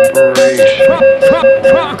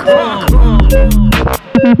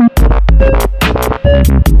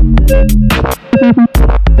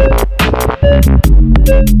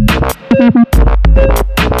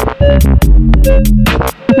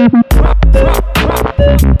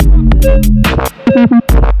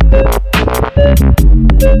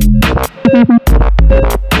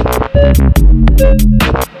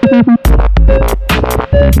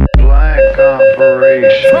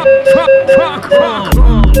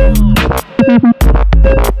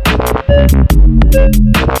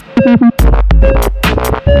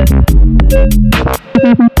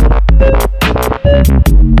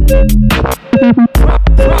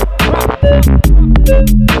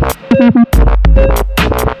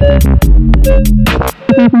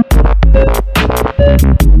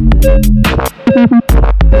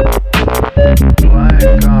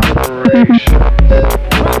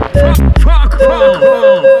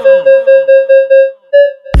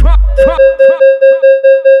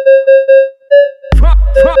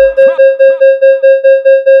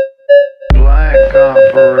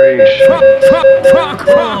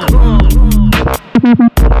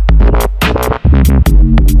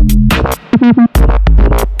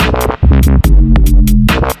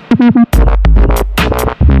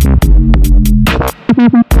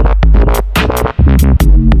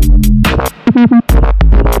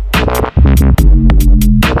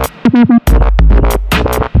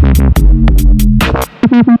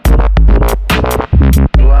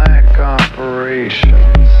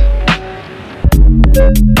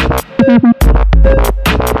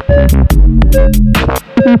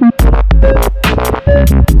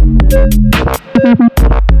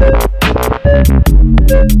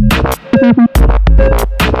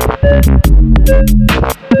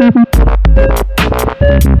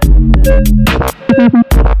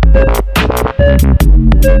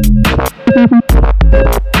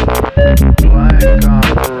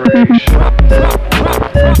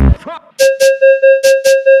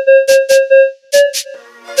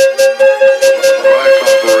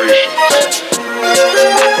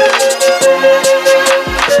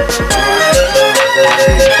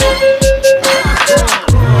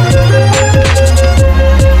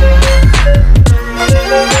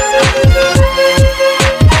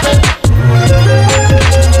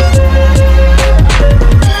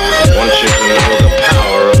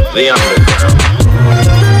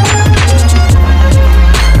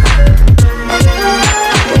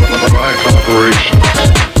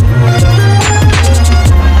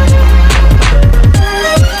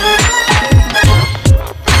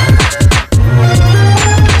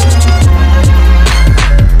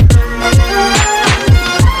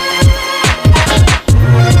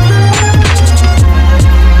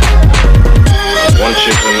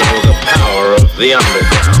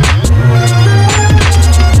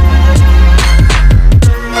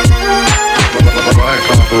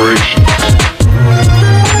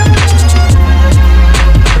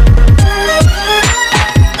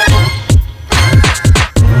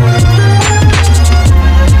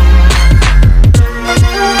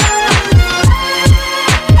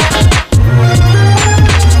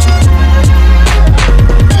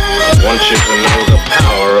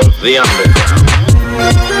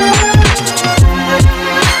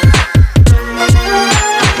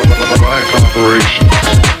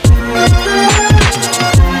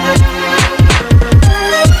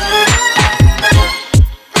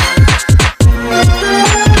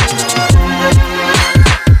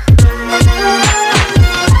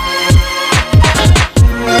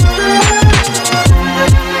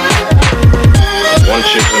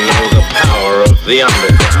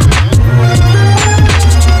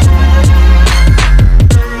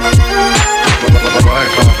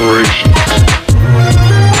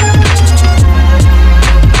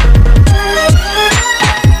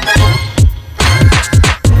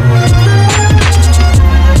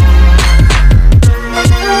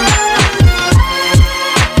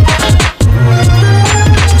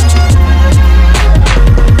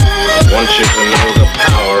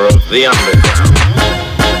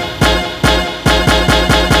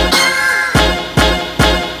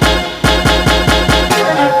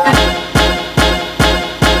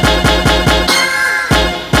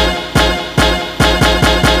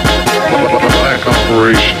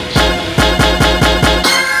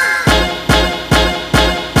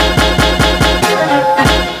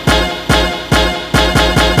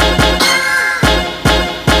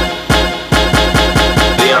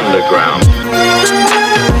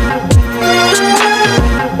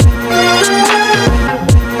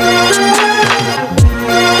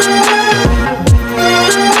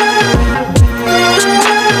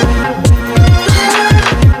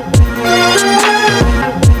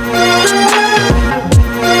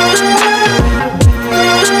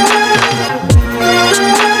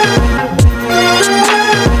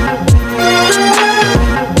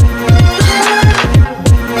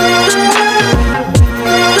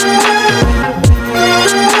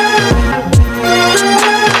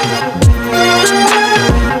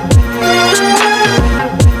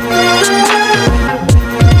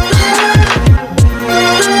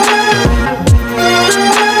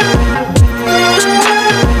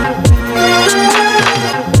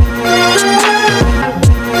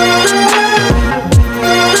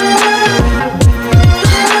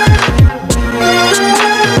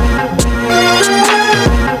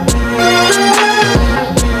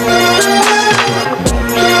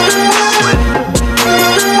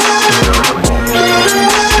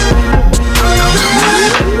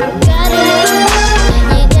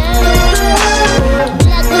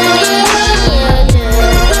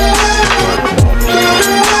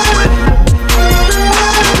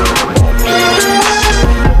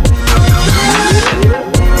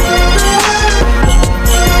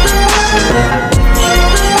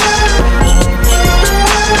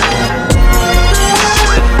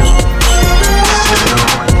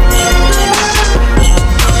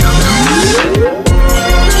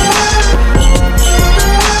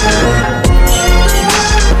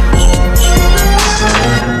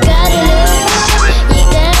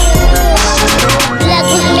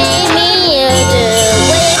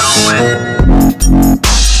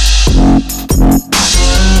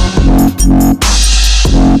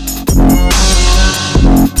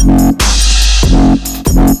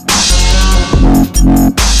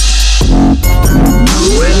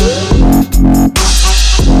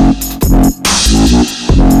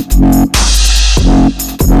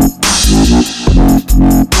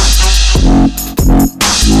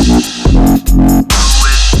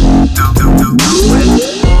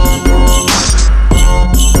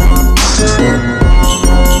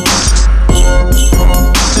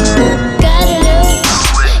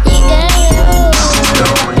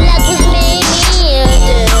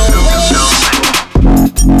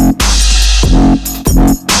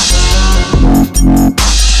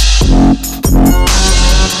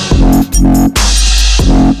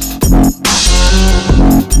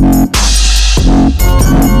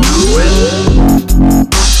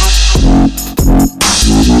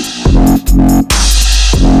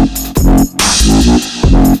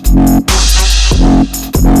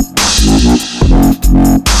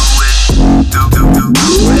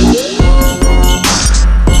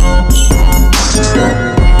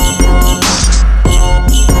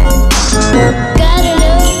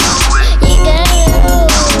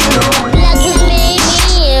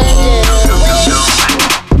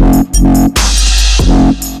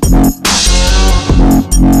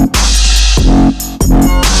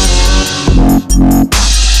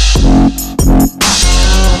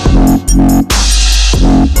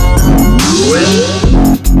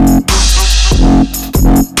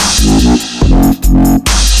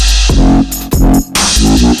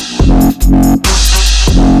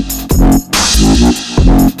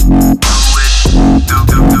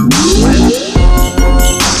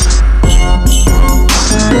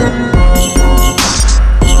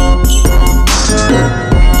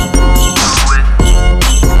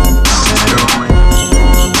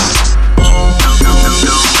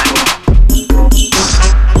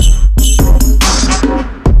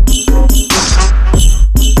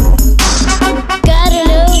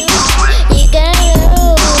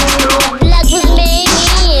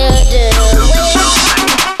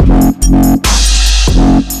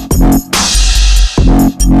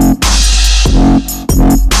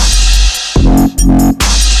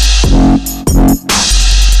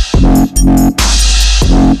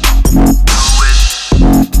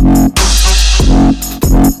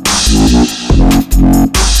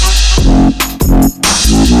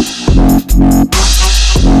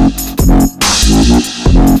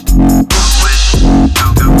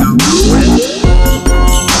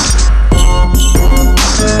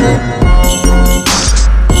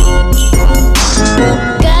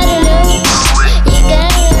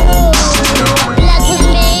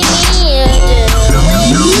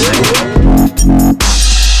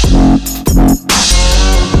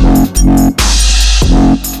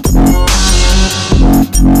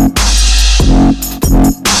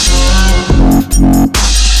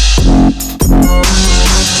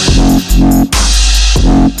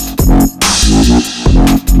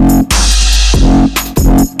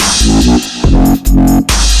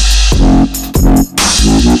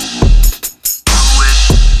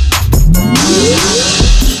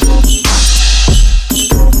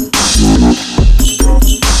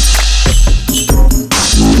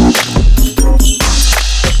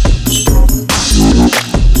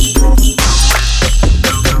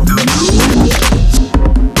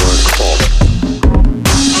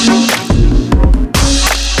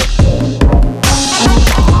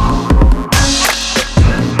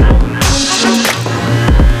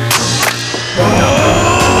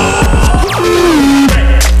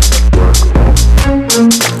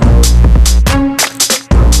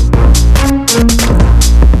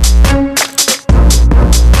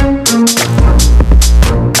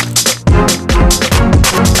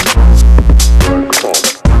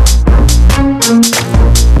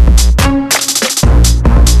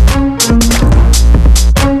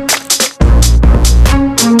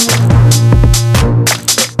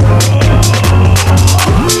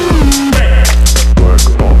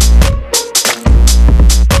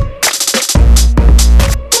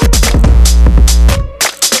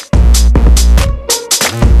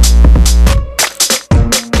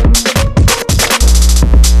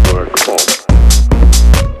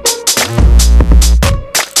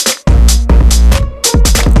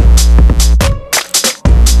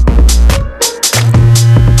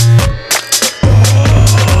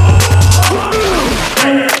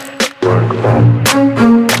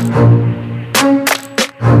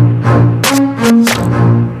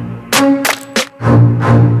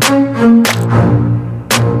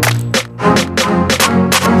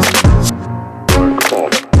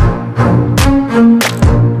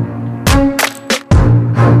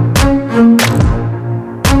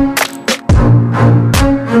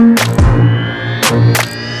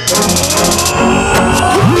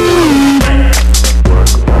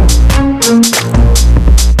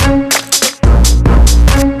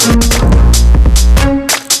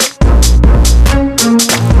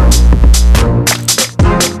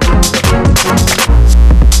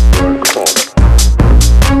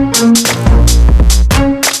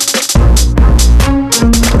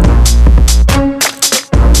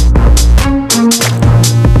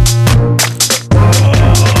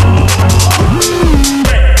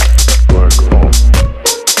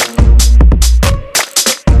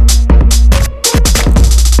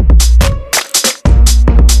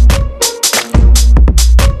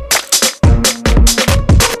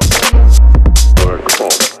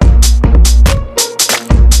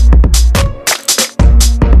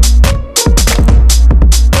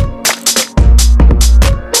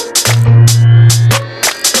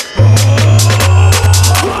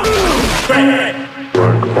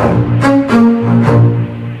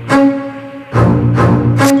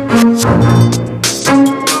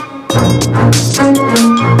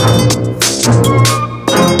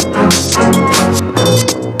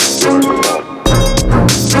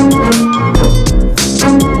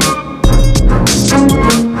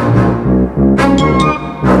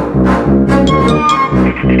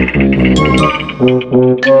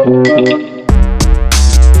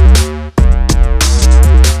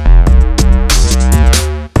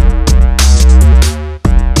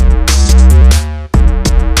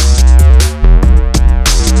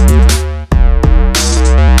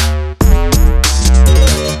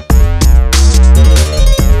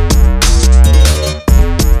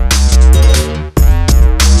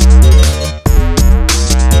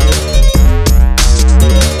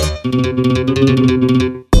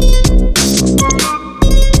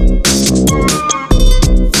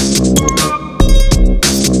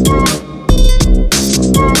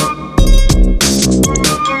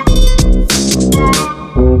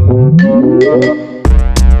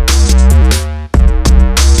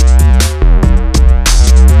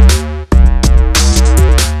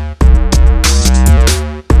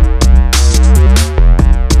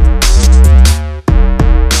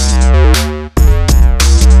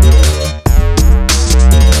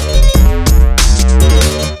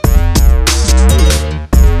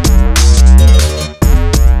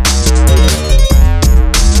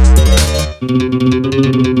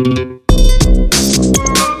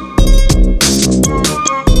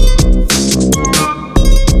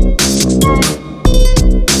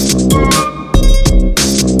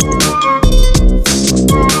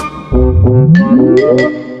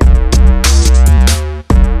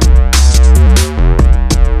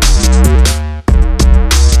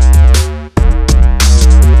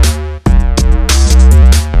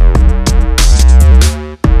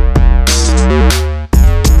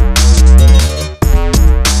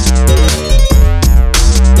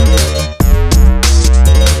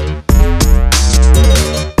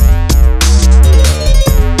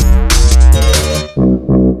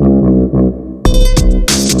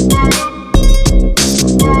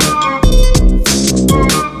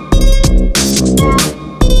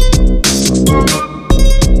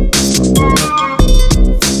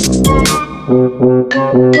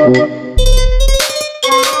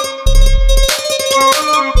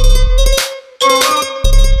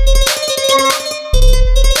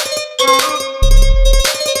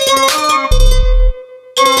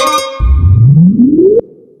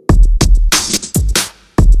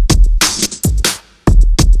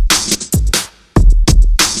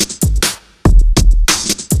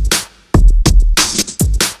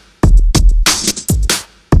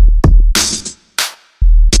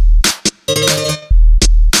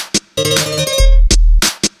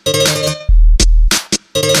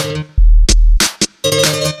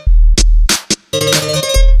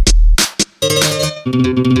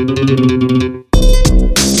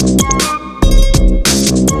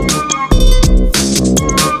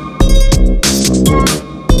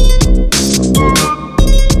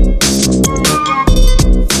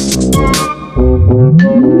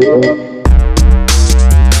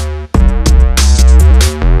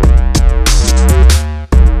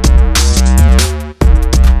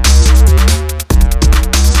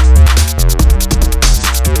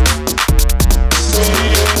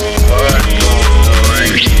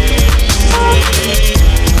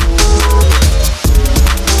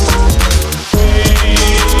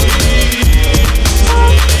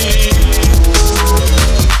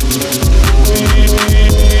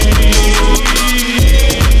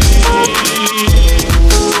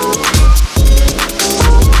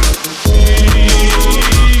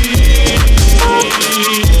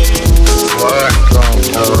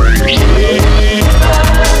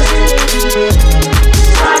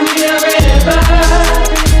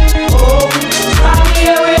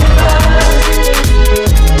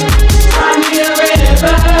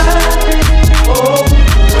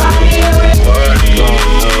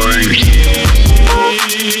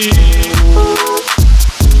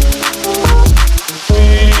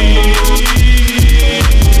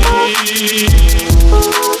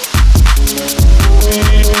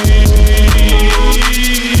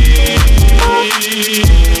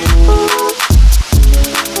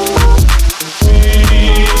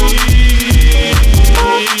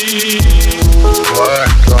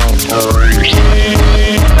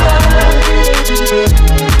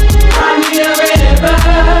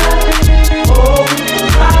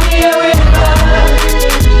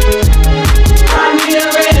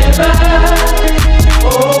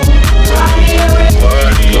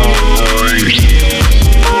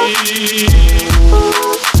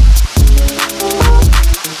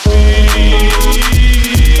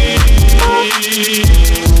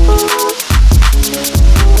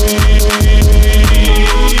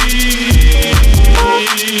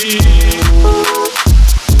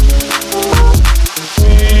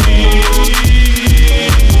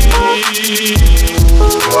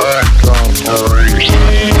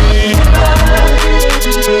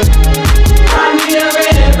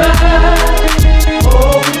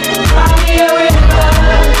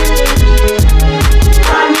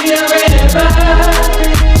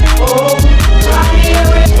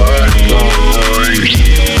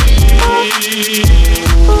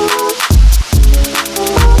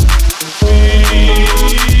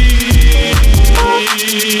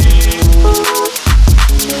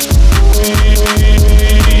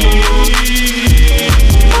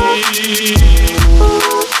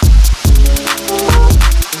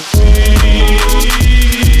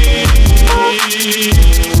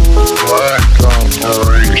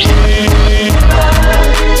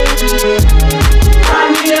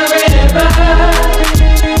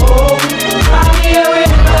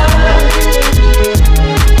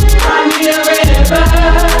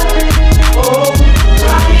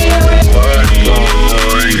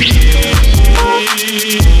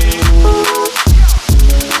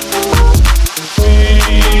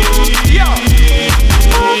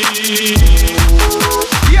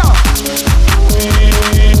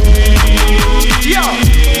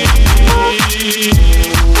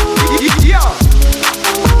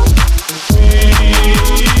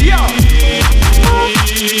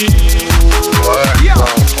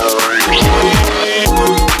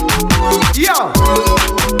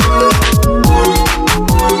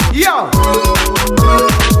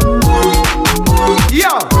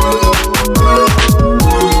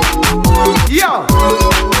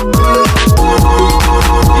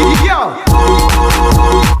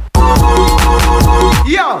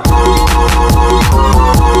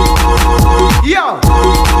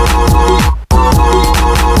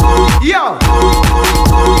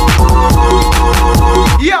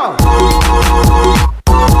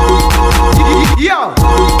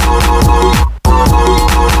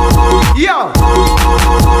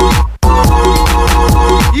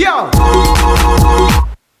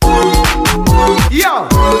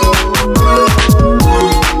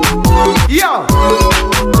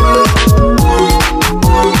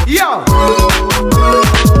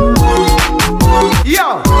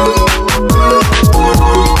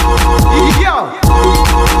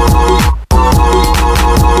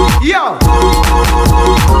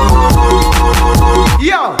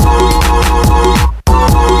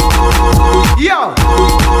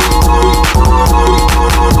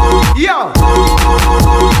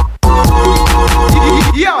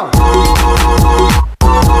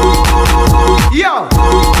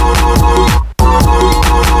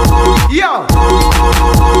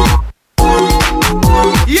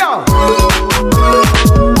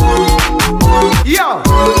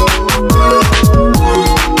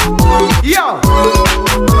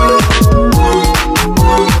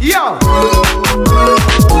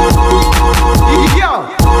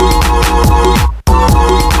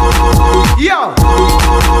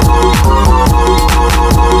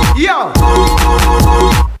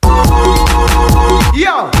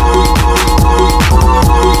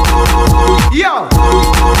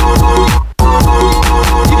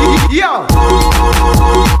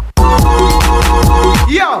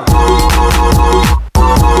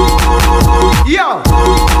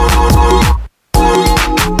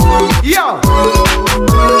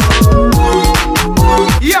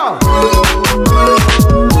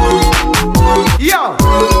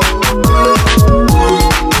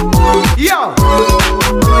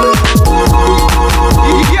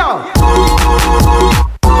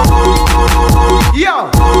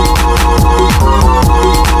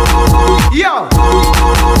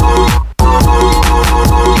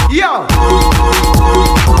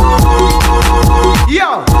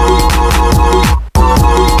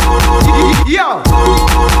Yo.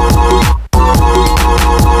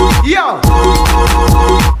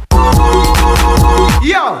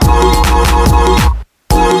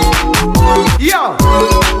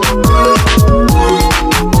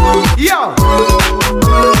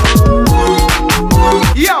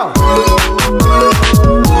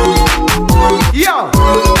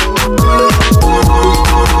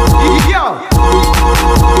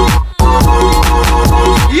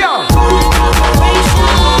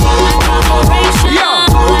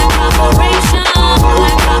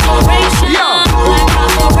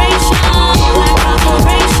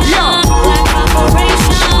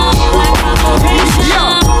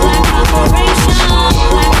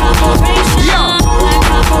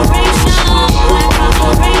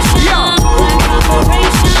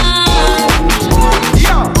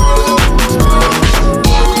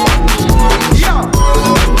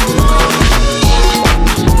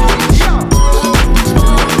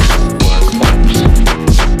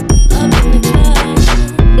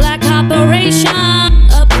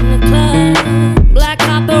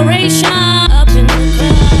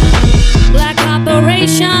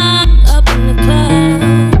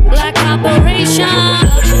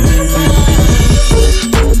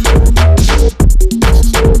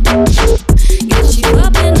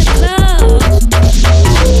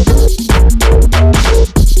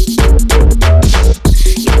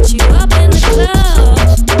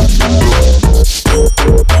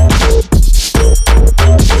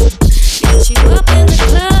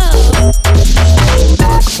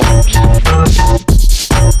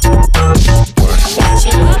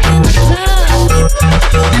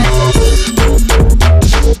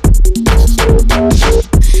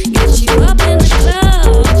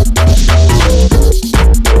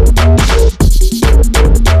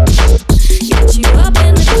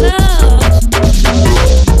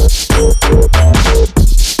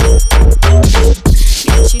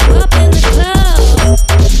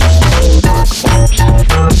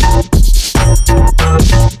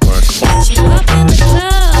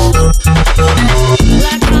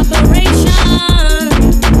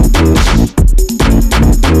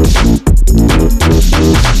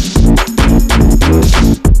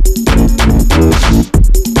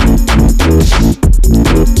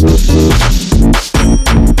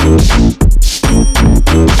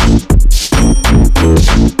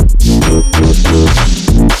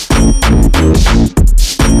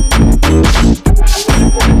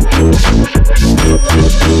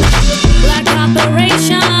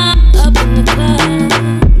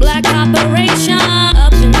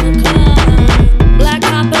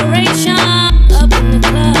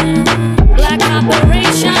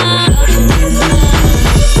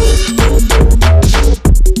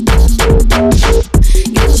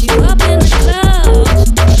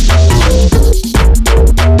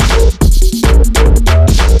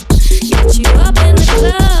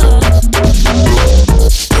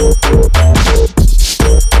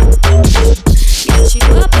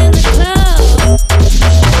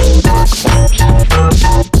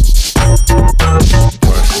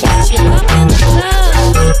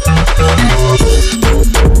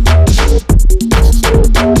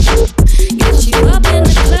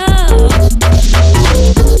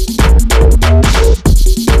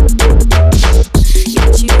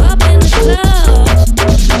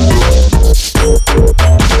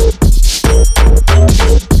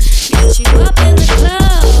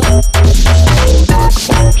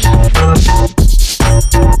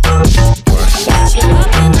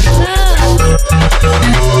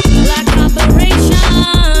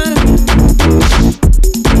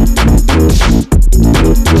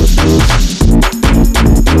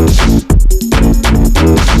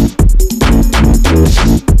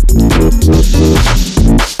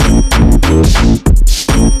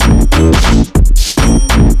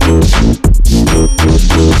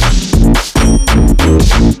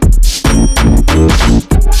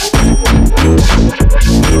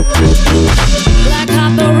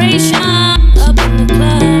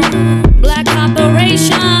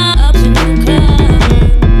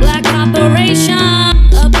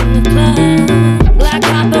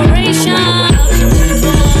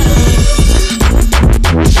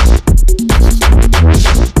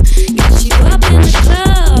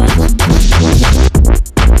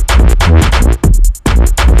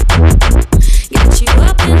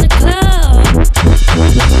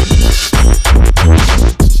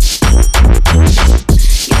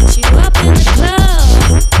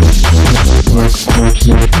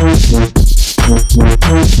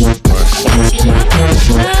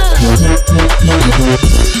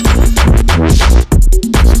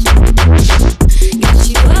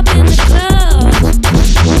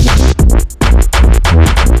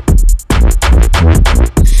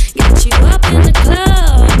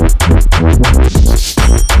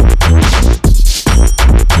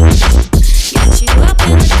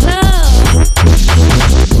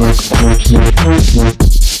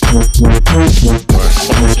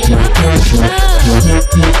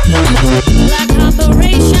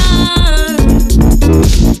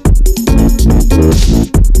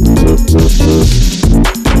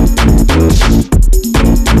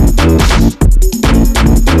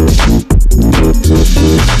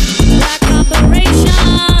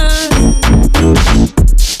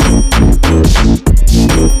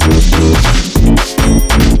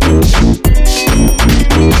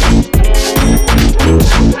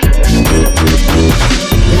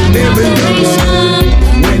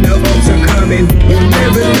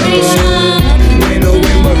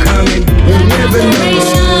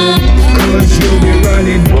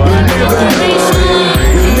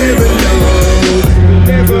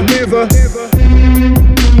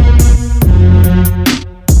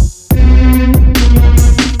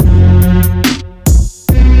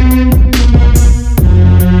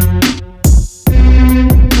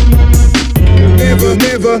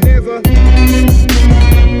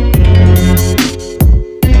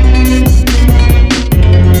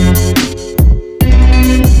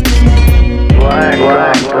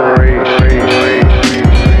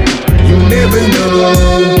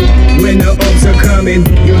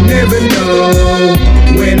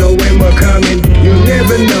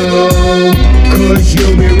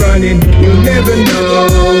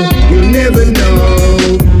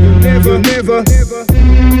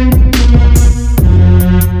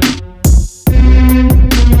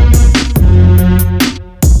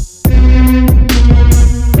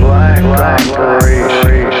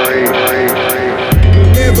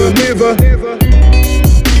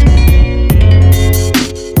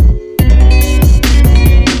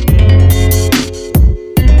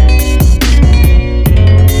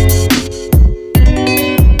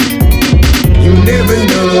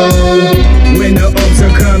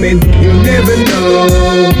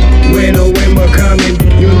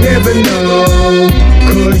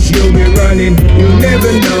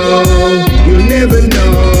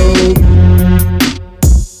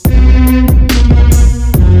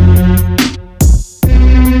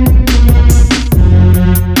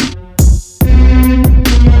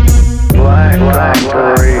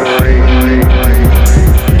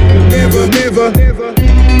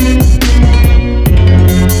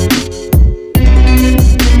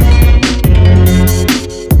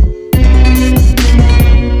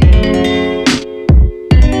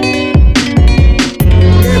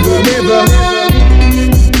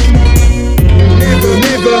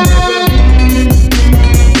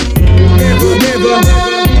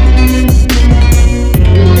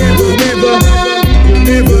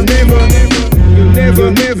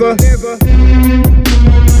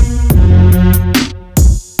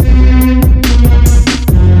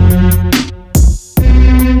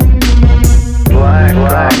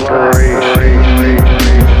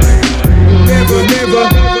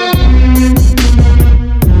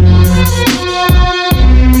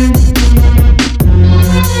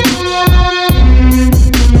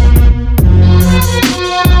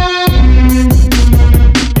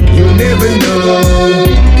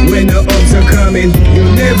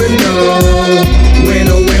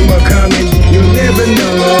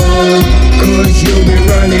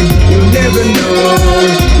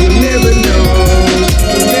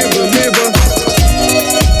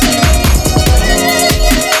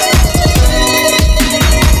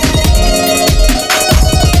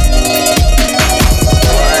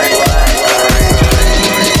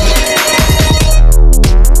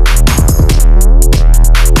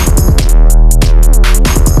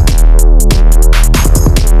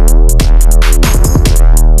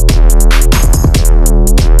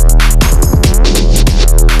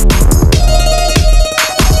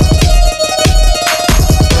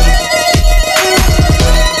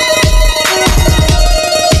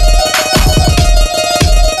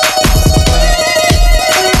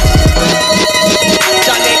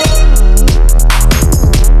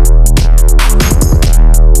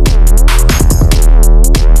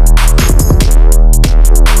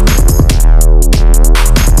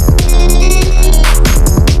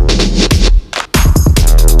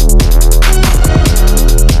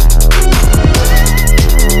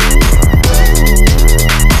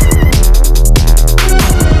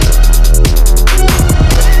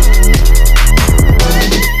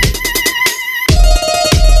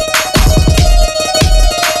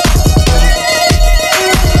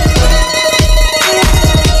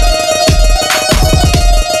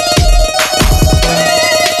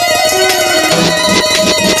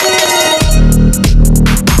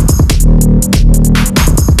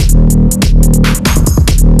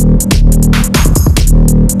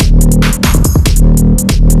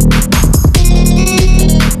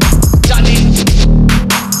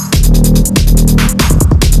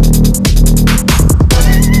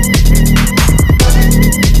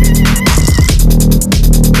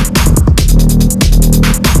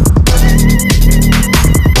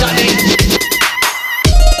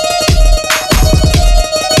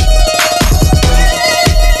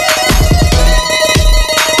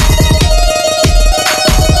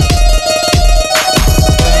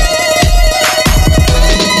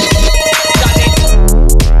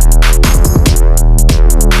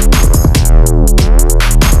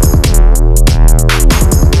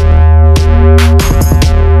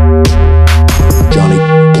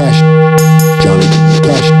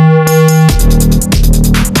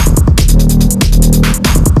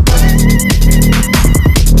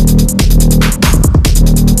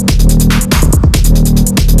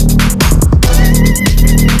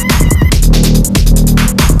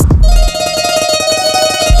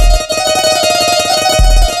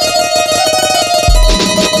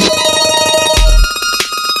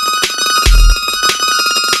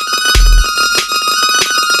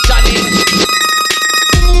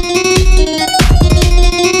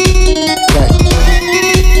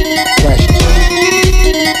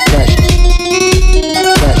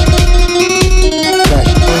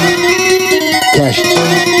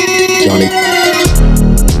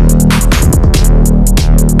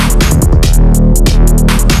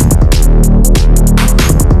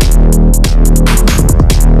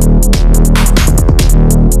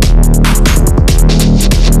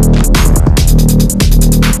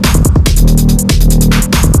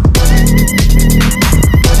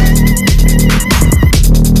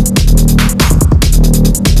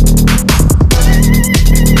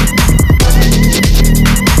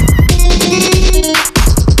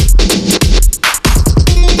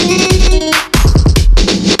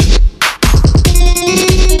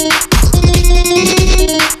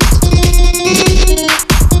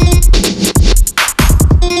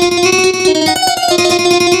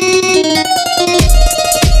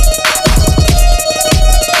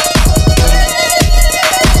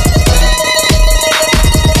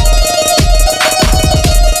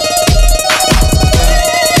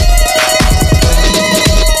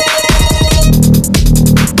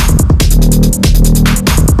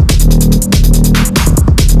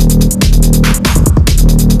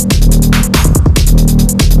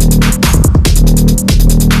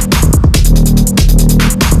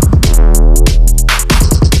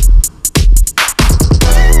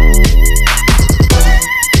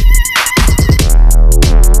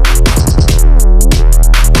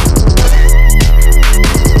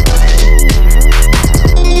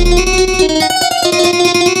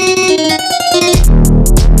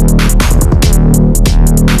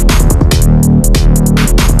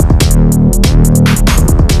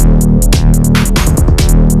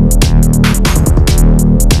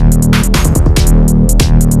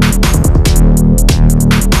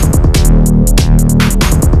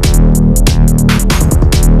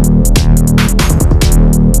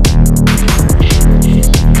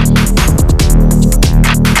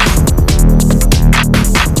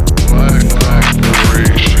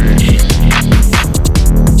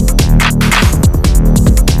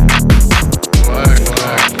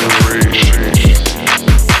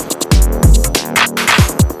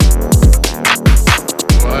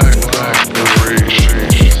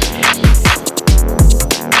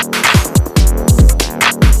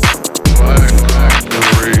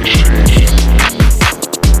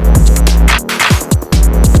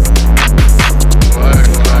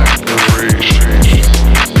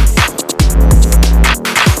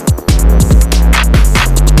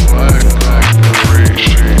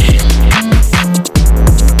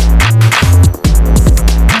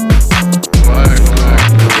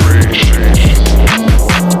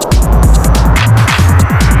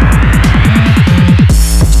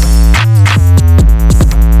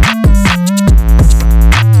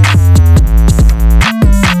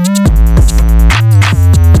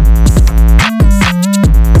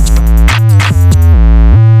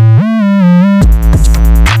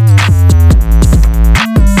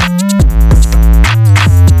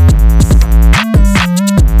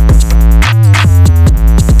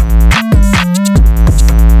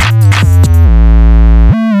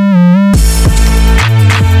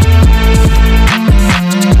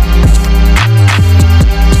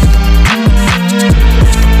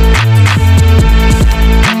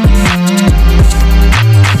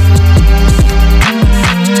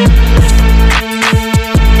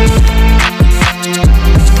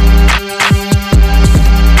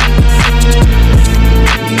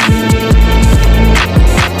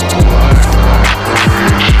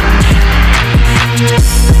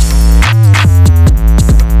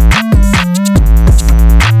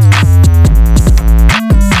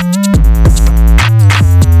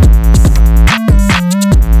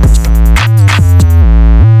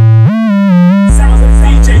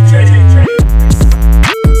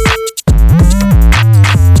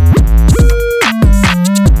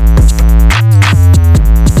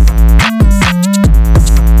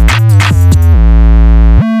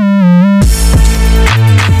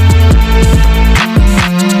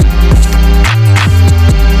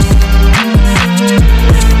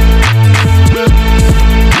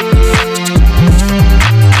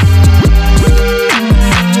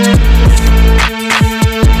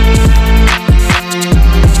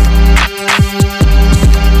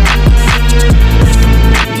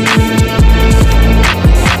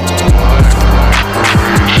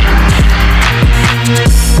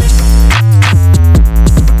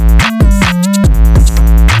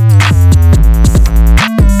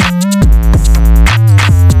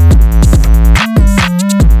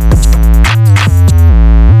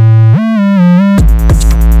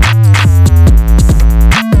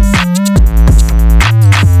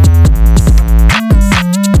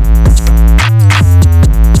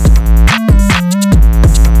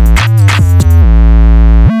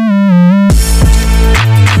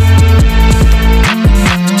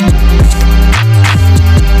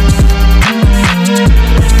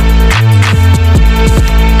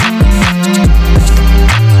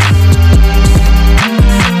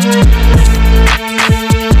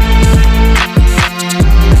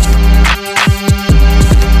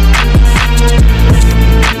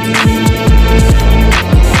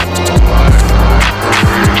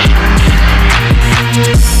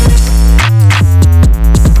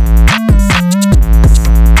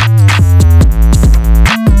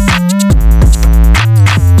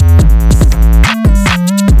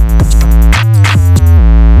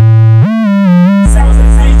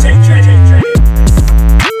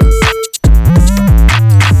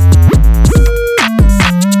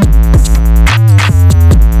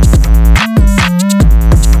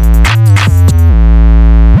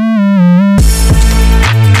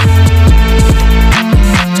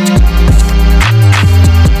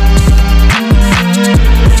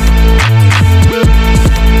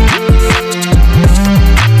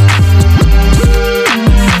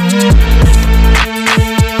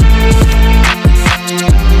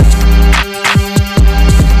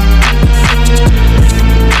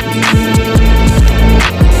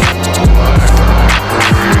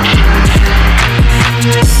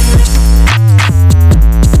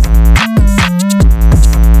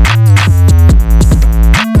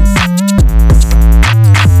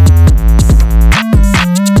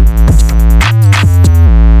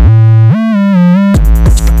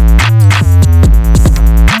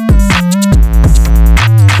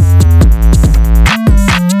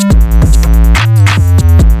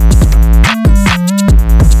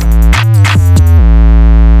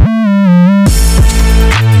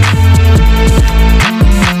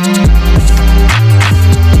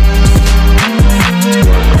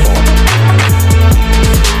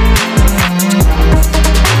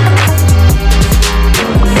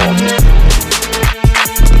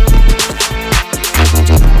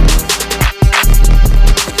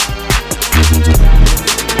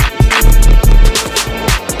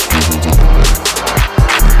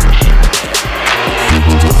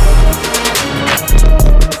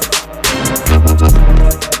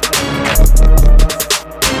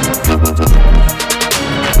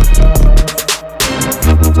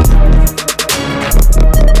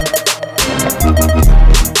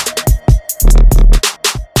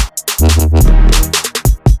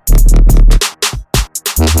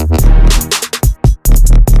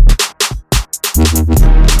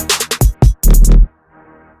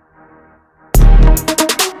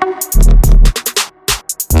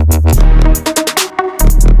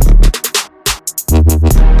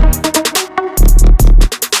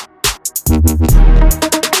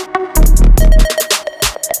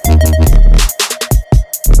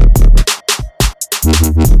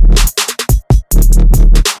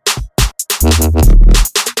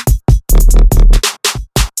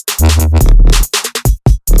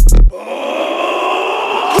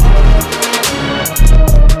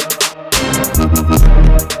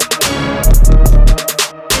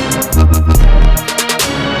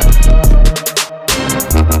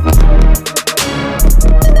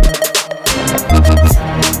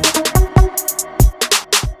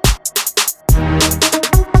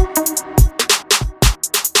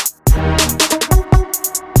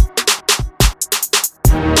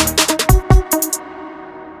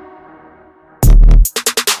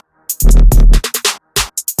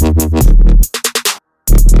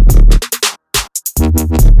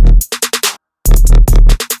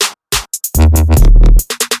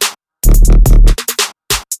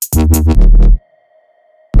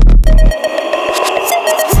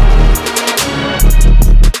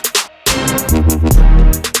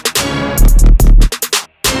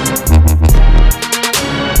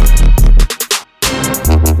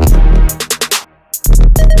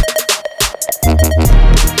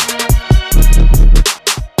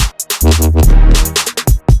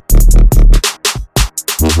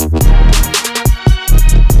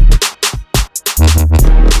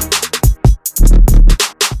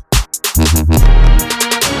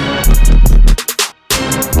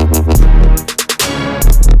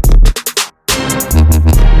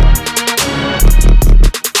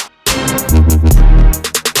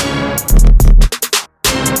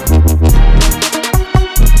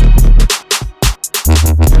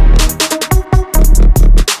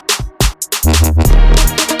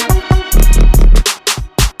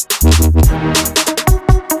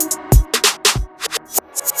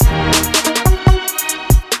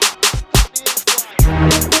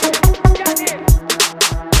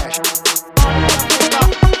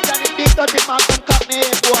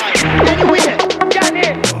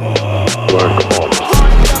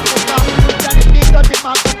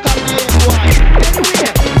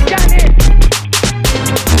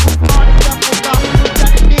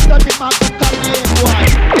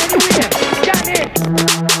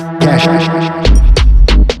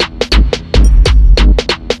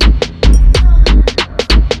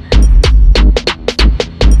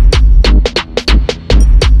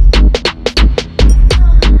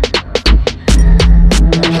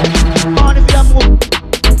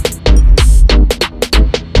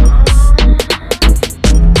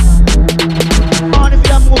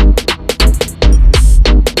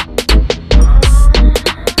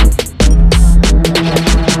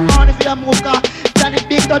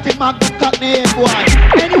 dirty magnum cockney boy.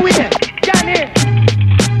 Anyway, Johnny.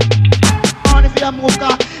 On if you move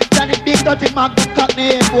car, Johnny big dirty magnum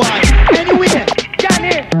cockney boy. Anyway,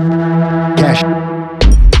 Johnny. Cash.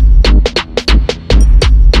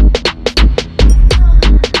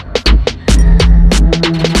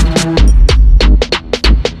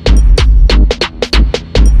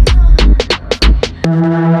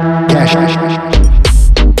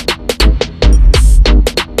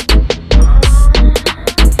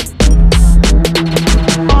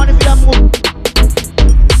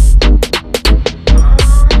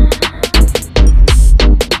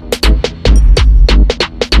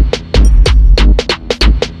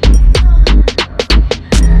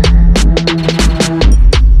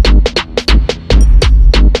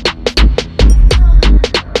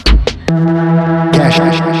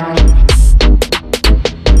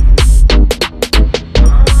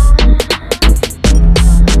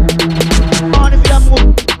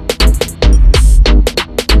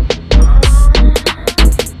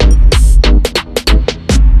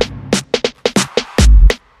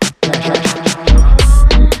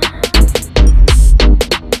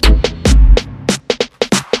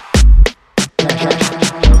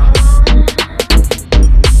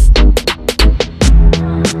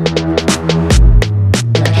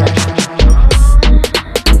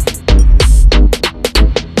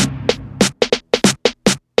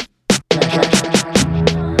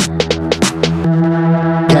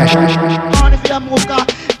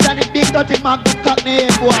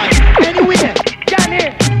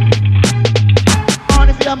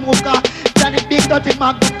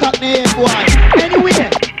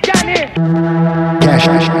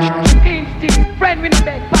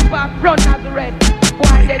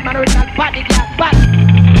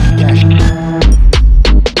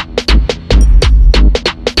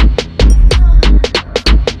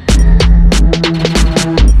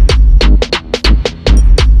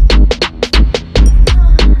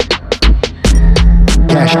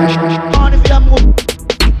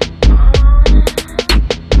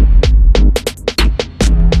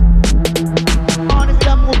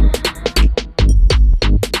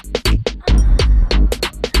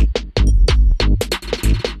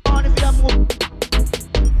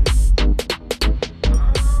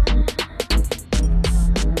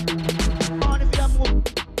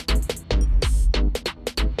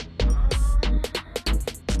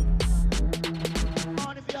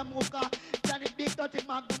 Johnny big dirty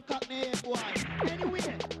magnum